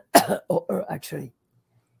 or her actually,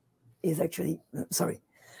 is actually, sorry,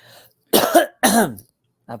 I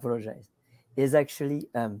apologize, is actually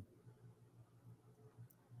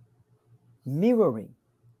mirroring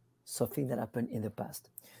something that happened in the past.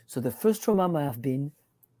 So the first trauma might have been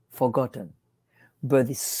forgotten, but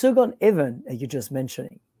the second event that you're just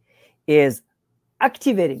mentioning is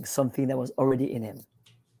activating something that was already in him.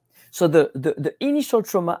 So the initial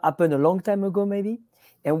trauma happened a long time ago maybe,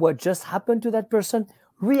 and what just happened to that person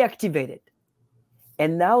reactivated.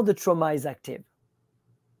 And now the trauma is active.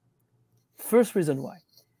 First reason why.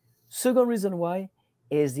 Second reason why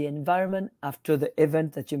is the environment after the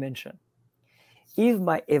event that you mentioned. If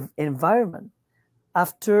my environment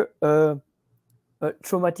after a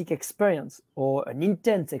traumatic experience or an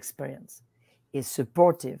intense experience is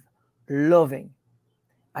supportive, loving,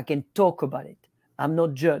 I can talk about it, I'm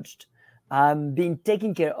not judged, I'm being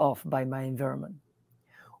taken care of by my environment,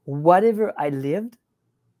 whatever I lived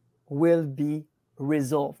will be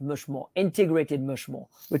resolved much more, integrated much more.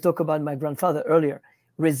 We talked about my grandfather earlier.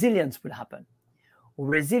 Resilience will happen.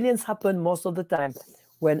 Resilience happens most of the time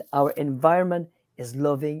when our environment is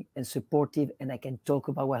loving and supportive, and I can talk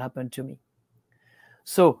about what happened to me.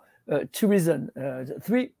 So two main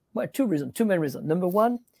reasons. Number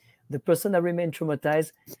one, the person that remained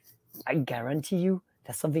traumatized, I guarantee you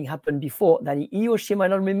that something happened before that he or she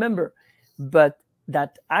might not remember, but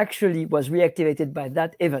that actually was reactivated by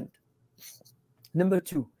that event. Number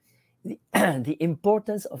two, the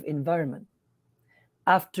importance of environment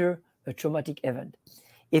after a traumatic event.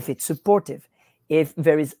 If it's supportive, if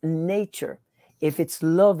there is nature, if it's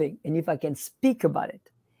loving, and if I can speak about it,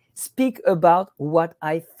 speak about what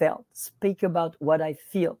I felt, speak about what I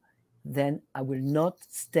feel, then I will not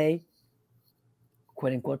stay,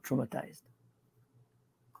 quote unquote, traumatized.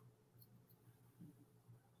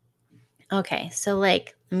 Okay, so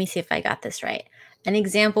like, let me see if I got this right. An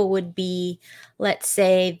example would be, let's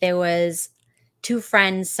say there was two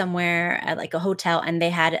friends somewhere at like a hotel, and they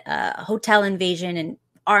had a hotel invasion, and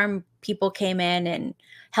armed people came in and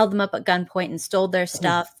held them up at gunpoint and stole their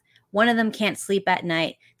stuff. One of them can't sleep at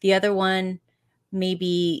night. The other one,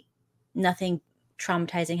 maybe nothing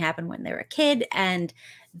traumatizing happened when they were a kid, and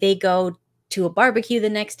they go to a barbecue the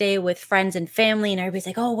next day with friends and family, and everybody's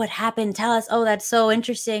like, oh, what happened? Tell us. Oh, that's so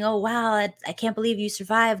interesting. Oh, wow. I can't believe you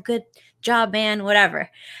survived. Good job, man. Whatever.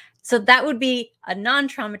 So that would be a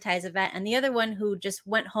non-traumatized event. And the other one who just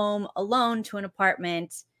went home alone to an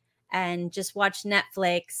apartment and just watched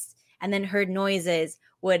Netflix and then heard noises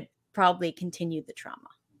would probably continue the trauma.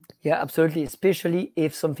 Yeah, absolutely. Especially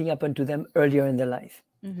if something happened to them earlier in their life.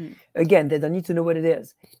 Mm-hmm. Again, they don't need to know what it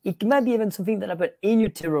is. It might be even something that happened in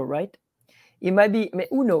utero, right? It might be, I mean,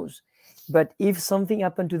 who knows? But if something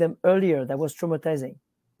happened to them earlier that was traumatizing,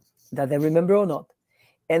 that they remember or not,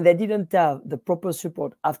 and they didn't have the proper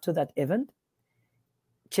support after that event,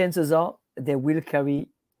 chances are they will carry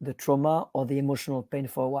the trauma or the emotional pain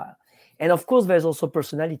for a while. And of course, there's also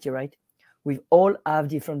personality, right? We all have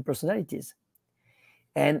different personalities.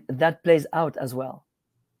 And that plays out as well.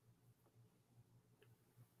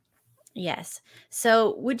 Yes.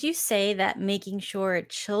 So would you say that making sure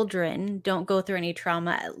children don't go through any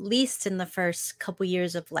trauma, at least in the first couple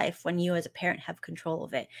years of life when you as a parent have control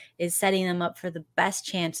of it, is setting them up for the best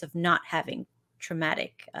chance of not having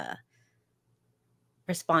traumatic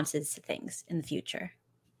responses to things in the future?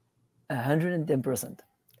 110%.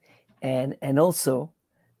 And also,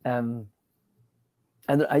 I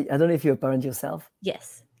don't know if you're a parent yourself.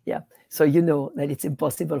 Yes. Yeah. So you know that it's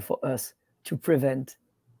impossible for us to prevent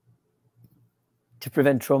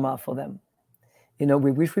trauma for them. You know,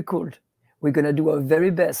 we wish we could. We're gonna do our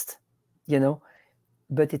very best, you know,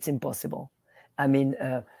 but it's impossible. I mean,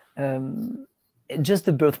 just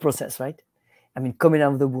the birth process, right? I mean, coming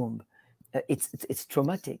out of the womb, it's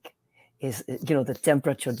traumatic. Is, you know, the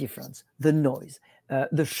temperature difference, the noise,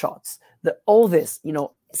 the shots, all this, you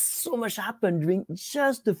know, so much happened during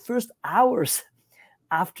just the first hours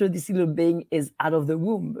after this little being is out of the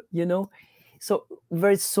womb, you know. So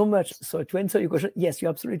there is so much. So to answer your question, yes,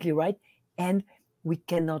 you're absolutely right, and we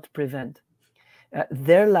cannot prevent.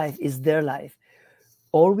 Their life is their life.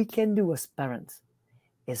 All we can do as parents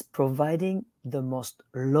is providing the most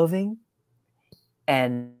loving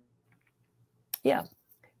and, yeah,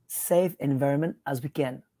 safe environment as we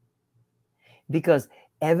can. Because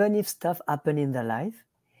even if stuff happen in their life,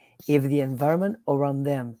 if the environment around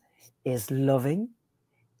them is loving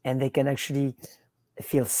and they can actually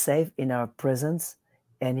feel safe in our presence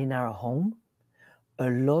and in our home, a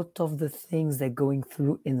lot of the things they're going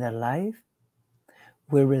through in their life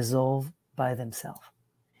will resolve by themselves.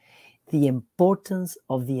 The importance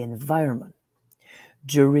of the environment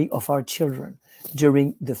of our children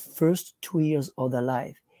during the first 2 years of their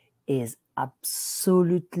life is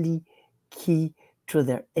absolutely key to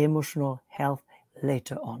their emotional health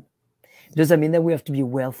later on. Does that mean that we have to be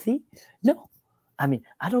wealthy? No. I mean,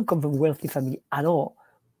 I don't come from a wealthy family at all,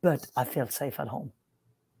 but I felt safe at home.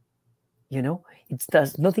 You know, it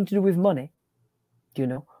has nothing to do with money. You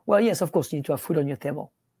know, well, yes, of course, you need to have food on your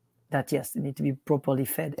table. That, yes, you need to be properly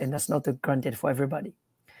fed, and that's not granted for everybody.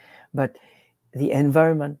 But the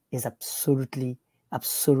environment is absolutely,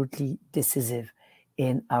 absolutely decisive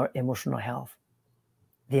in our emotional health.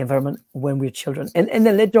 The environment when we're children, and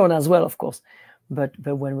then later on as well, of course, but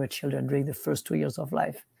when we're children, during the first 2 years of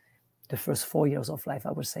life, the first 4 years of life,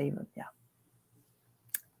 I would say even, yeah.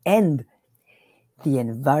 And the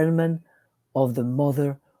environment of the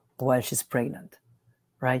mother while she's pregnant,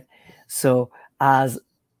 right? So as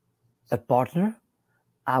a partner,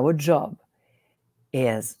 our job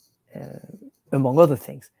is, among other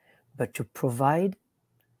things, but to provide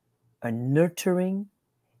a nurturing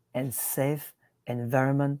and safe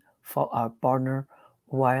environment for our partner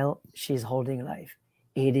while she's holding life.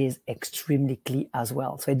 it is extremely key as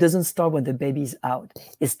well. So it doesn't start when the baby is out.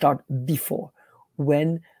 It starts before,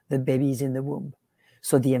 when the baby is in the womb.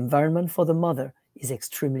 So the environment for the mother is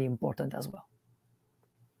extremely important as well.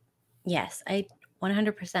 Yes, I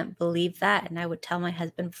 100% believe that. And I would tell my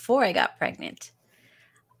husband before I got pregnant,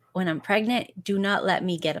 when I'm pregnant, do not let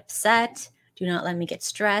me get upset. Do not let me get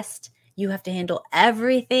stressed. You have to handle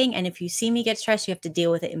everything. And if you see me get stressed, you have to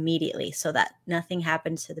deal with it immediately so that nothing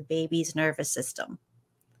happens to the baby's nervous system.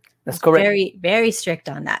 That's correct. Very, very strict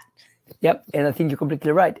on that. Yep. And I think you're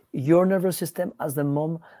completely right. Your nervous system as the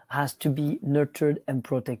mom has to be nurtured and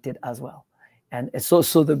protected as well. And so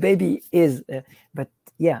the baby is, but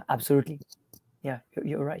yeah, absolutely. Yeah,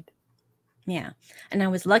 you're right. Yeah. And I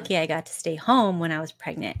was lucky I got to stay home when I was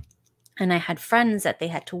pregnant. And I had friends that they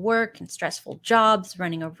had to work and stressful jobs,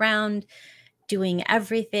 running around, doing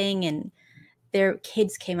everything. And their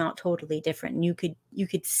kids came out totally different. And you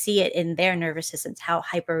could see it in their nervous systems, how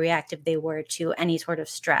hyperreactive they were to any sort of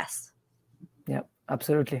stress. Yeah,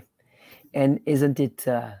 absolutely. And isn't it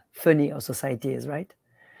funny how society is, right?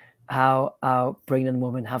 How pregnant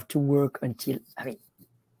women have to work until,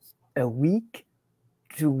 a week,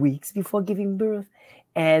 2 weeks before giving birth.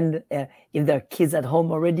 And if there are kids at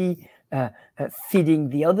home already, feeding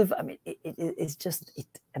the other, it's just, if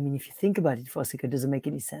you think about it for a second, it doesn't make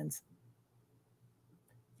any sense.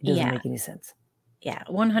 It doesn't make any sense. Yeah,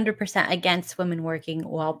 100% against women working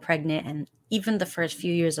while pregnant and even the first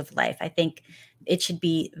few years of life. I think it should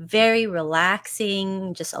be very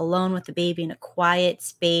relaxing, just alone with the baby in a quiet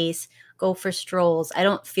space, go for strolls. I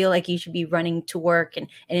don't feel like you should be running to work and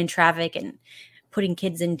in traffic and putting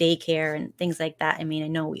kids in daycare and things like that. I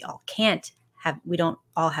know we all we don't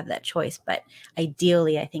all have that choice, but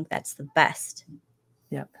ideally, I think that's the best.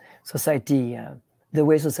 Yeah, society, the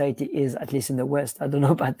way society is, at least in the West, I don't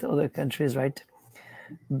know about other countries, right?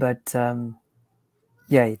 But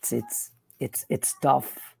yeah, it's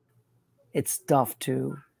tough. It's tough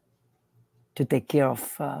to take care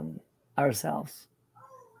of ourselves.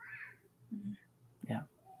 Yeah.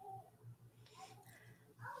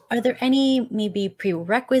 Are there any maybe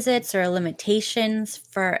prerequisites or limitations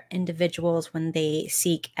for individuals when they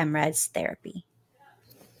seek EmRes therapy?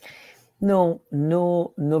 No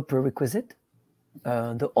prerequisite.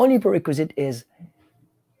 The only prerequisite is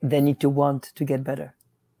they need to want to get better.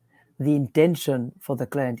 The intention for the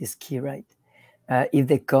client is key, right? If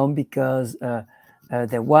they come because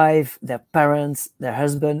their wife, their parents, their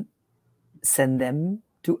husband send them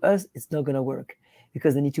to us, it's not going to work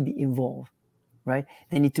because they need to be involved, right?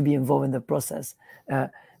 They need to be involved in the process.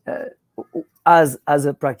 As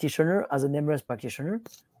a practitioner, as an EmRes practitioner,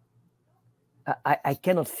 I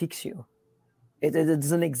cannot fix you. It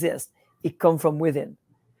doesn't exist. It comes from within.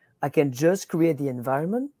 I can just create the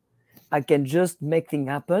environment. I can just make things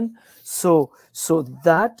happen so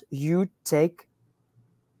that you take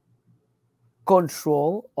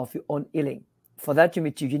control of your own healing. For that, you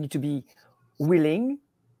need to be willing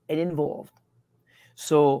and involved.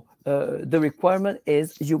 So the requirement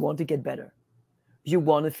is you want to get better. You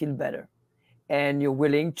want to feel better. And you're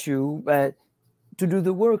willing to do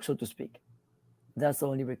the work, so to speak. That's the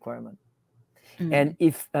only requirement. Mm-hmm. And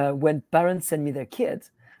if when parents send me their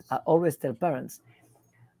kids, I always tell parents,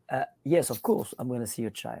 yes, of course, I'm going to see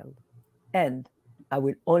your child. And I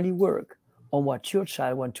will only work on what your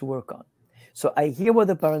child wants to work on. So I hear what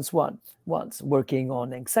the parents wants, working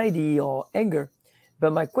on anxiety or anger.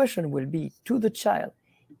 But my question will be to the child,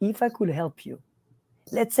 if I could help you,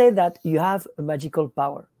 let's say that you have a magical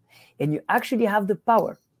power and you actually have the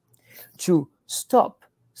power to stop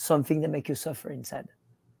something that makes you suffer inside.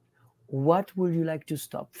 What would you like to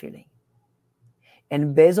stop feeling?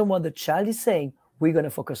 And based on what the child is saying, we're going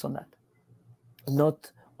to focus on that,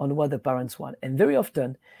 not on what the parents want. And very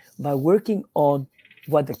often, by working on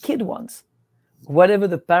what the kid wants, whatever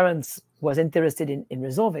the parents was interested in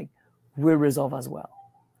resolving, will resolve as well.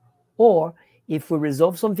 Or if we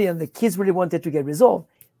resolve something and the kids really wanted to get resolved,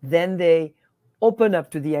 then they open up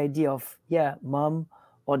to the idea of, yeah, mom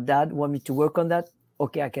or dad want me to work on that.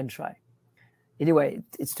 Okay, I can try. Anyway,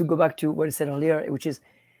 it's to go back to what I said earlier, which is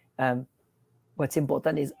what's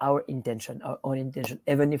important is our intention, our own intention,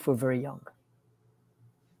 even if we're very young.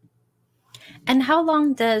 And how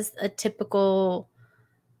long does a typical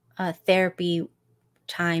therapy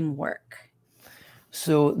time work?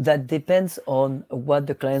 So that depends on what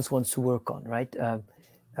the clients wants to work on, right?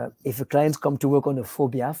 If a client come to work on a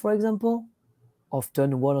phobia, for example,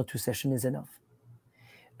 often 1 or 2 sessions is enough.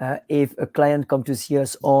 If a client come to see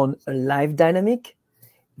us on a life dynamic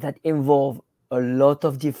that involve a lot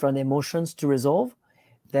of different emotions to resolve,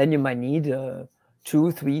 then you might need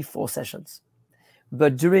 2, 3, 4 sessions.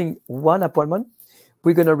 But during one appointment,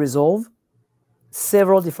 we're going to resolve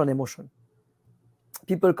several different emotions.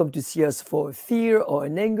 People come to see us for a fear or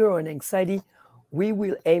an anger or an anxiety. We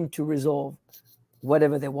will aim to resolve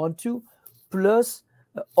whatever they want to, plus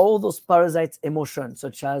all those parasite emotions,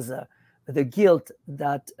 such as the guilt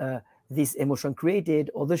that this emotion created,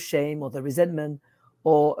 or the shame, or the resentment,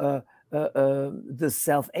 or the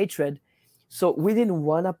self-hatred. So within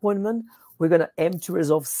one appointment, we're going to aim to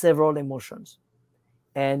resolve several emotions.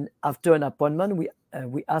 And after an appointment, we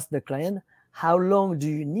ask the client, how long do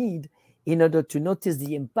you need in order to notice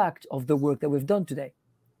the impact of the work that we've done today?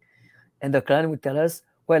 And the client would tell us,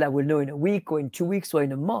 well, I will know in a week or in 2 weeks or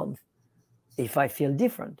in a month if I feel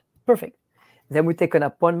different. Perfect. Then we take an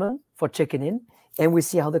appointment for checking in and we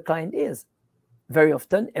see how the client is. Very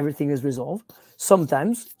often, everything is resolved.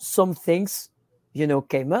 Sometimes some things,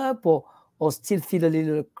 came up or still feel a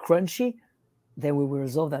little crunchy. Then we will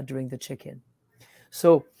resolve that during the check-in.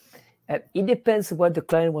 So it depends what the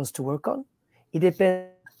client wants to work on. It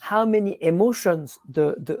depends how many emotions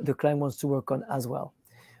the client wants to work on as well.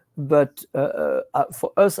 But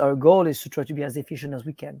for us, our goal is to try to be as efficient as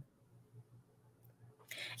we can.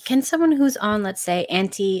 Can someone who's on, let's say,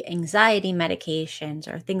 anti-anxiety medications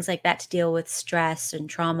or things like that to deal with stress and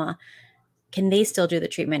trauma, can they still do the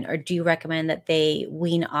treatment, or do you recommend that they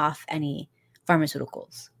wean off any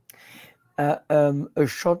pharmaceuticals? A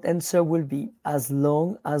short answer will be, as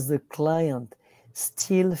long as the client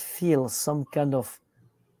still feels some kind of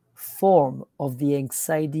form of the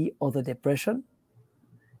anxiety or the depression,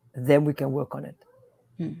 then we can work on it.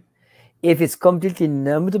 If it's completely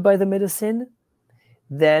numbed by the medicine,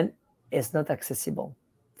 then it's not accessible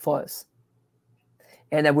for us.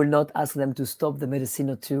 And I will not ask them to stop the medicine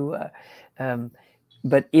or to,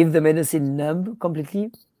 but if the medicine numb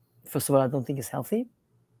completely, first of all, I don't think it's healthy.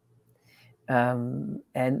 And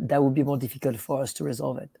that would be more difficult for us to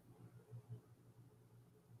resolve it.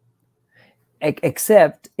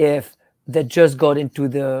 Except if they just got into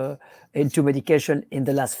medication in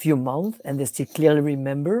the last few months and they still clearly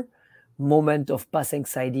remember moment of past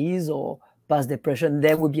anxieties or past depression,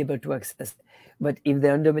 then we'll be able to access. But if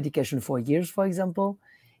they're under medication for years, for example,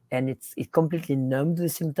 and it completely numbed the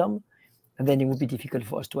symptom, then it would be difficult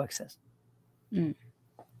for us to access.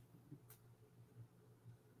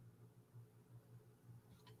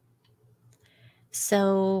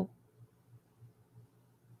 So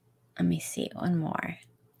let me see one more.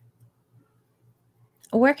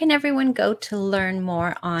 Where can everyone go to learn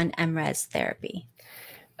more on EmRes therapy?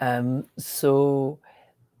 Can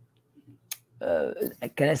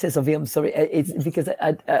I say something? I'm sorry. It's because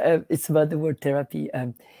it's about the word therapy.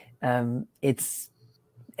 It's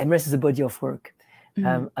EmRes is a body of work.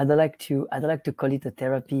 I don't like to call it a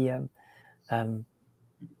therapy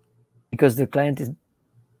because the client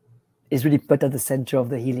is really put at the center of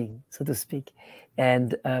the healing, so to speak.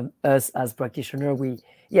 And us as practitioner, we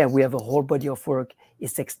have a whole body of work.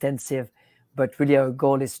 It's extensive, but really our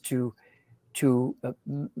goal is to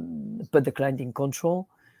put the client in control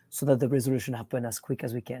so that the resolution happen as quick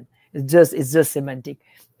as we can. It's just semantic.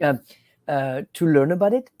 To learn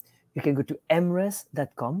about it, you can go to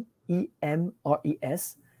emres.com,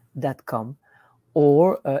 EMRES.com,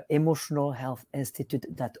 or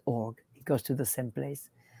emotionalhealthinstitute.org. It goes to the same place.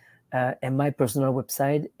 And my personal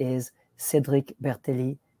website is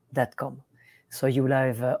CEDRICBERTELLI.com. So you will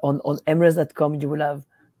have on emres.com, you will have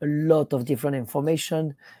a lot of different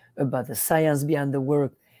information about the science behind the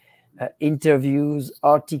work, interviews,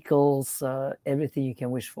 articles, everything you can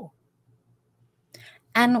wish for.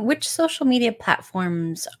 And which social media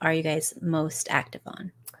platforms are you guys most active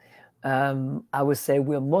on? I would say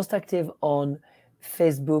we're most active on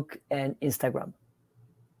Facebook and Instagram.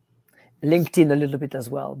 LinkedIn a little bit as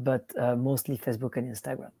well, but mostly Facebook and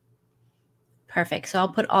Instagram. Perfect. So I'll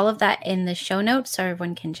put all of that in the show notes so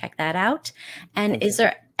everyone can check that out. And is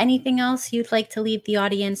there anything else you'd like to leave the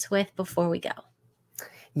audience with before we go?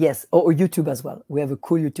 Yes, or YouTube as well. We have a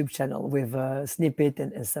cool YouTube channel with snippet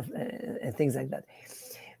and stuff and things like that.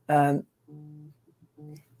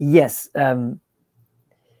 Yes. Even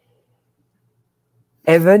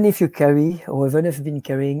if you carry, or even if you've been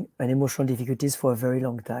carrying an emotional difficulties for a very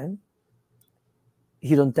long time,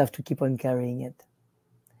 you don't have to keep on carrying it.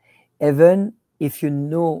 Even if you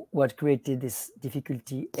know what created this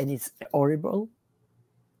difficulty and it's horrible,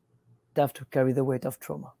 you have to carry the weight of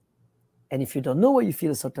trauma. And if you don't know why you feel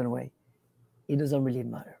a certain way, it doesn't really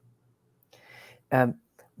matter.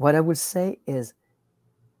 What I would say is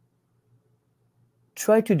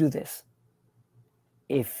try to do this.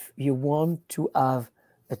 If you want to have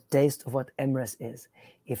a taste of what EmRes is,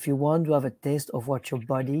 if you want to have a taste of what your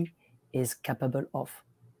body is capable of,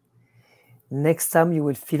 next time you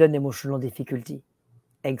will feel an emotional difficulty,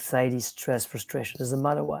 anxiety, stress, frustration, doesn't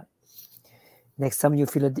matter what. Next time you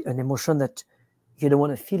feel an emotion that you don't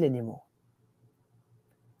want to feel anymore,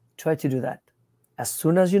 try to do that. As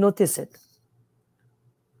soon as you notice it,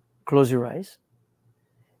 close your eyes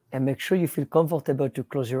and make sure you feel comfortable to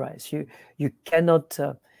close your eyes. You cannot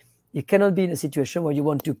be in a situation where you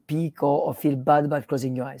want to peek or feel bad about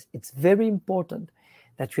closing your eyes. It's very important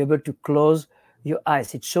that you're able to close your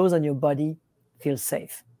eyes. It shows on your body feels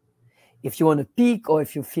safe. If you want to peek or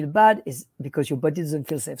if you feel bad, it's because your body doesn't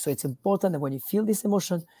feel safe. So it's important that when you feel this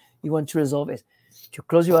emotion, you want to resolve it, to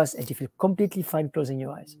close your eyes and you feel completely fine closing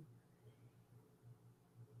your eyes.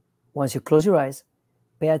 Once you close your eyes,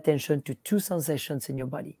 pay attention to two sensations in your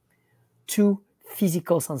body, two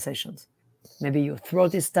physical sensations. Maybe your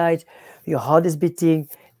throat is tight, your heart is beating,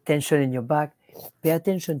 tension in your back. Pay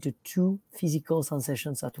attention to two physical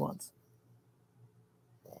sensations at once.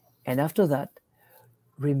 And after that,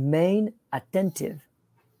 remain attentive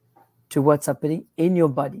to what's happening in your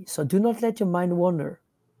body. So do not let your mind wander.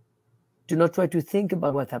 Do not try to think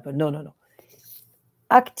about what happened. No.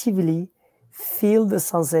 Actively feel the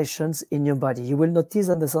sensations in your body. You will notice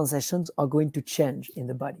that the sensations are going to change in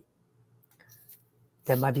the body.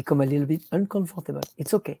 They might become a little bit uncomfortable.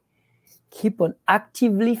 It's okay. Keep on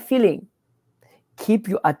actively feeling. Keep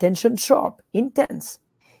your attention sharp, intense,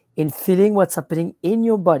 in feeling what's happening in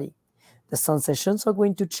your body. The sensations are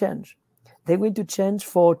going to change. They're going to change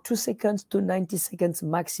for 2 seconds to 90 seconds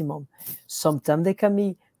maximum. Sometimes they can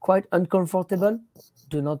be quite uncomfortable.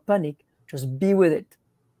 Do not panic. Just be with it.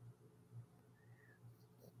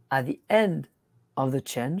 At the end of the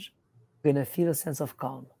change, you're going to feel a sense of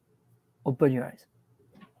calm. Open your eyes.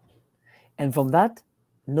 And from that,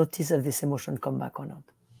 notice if this emotion come back or not.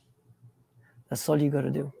 That's all you got to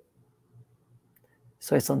do.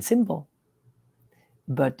 So it sounds simple,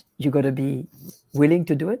 but you got to be willing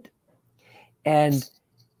to do it. And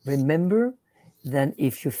remember that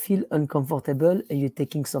if you feel uncomfortable and you're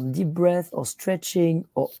taking some deep breath or stretching,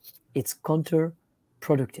 or it's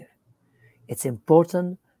counterproductive. It's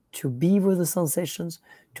important to be with the sensations,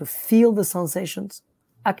 to feel the sensations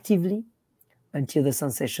actively until the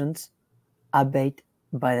sensations abate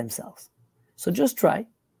by themselves. So just try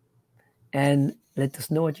and let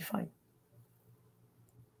us know what you find.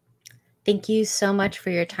 Thank you so much for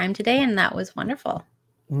your time today, and that was wonderful.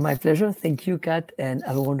 My pleasure. Thank you, Kat, and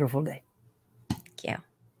have a wonderful day. Thank you.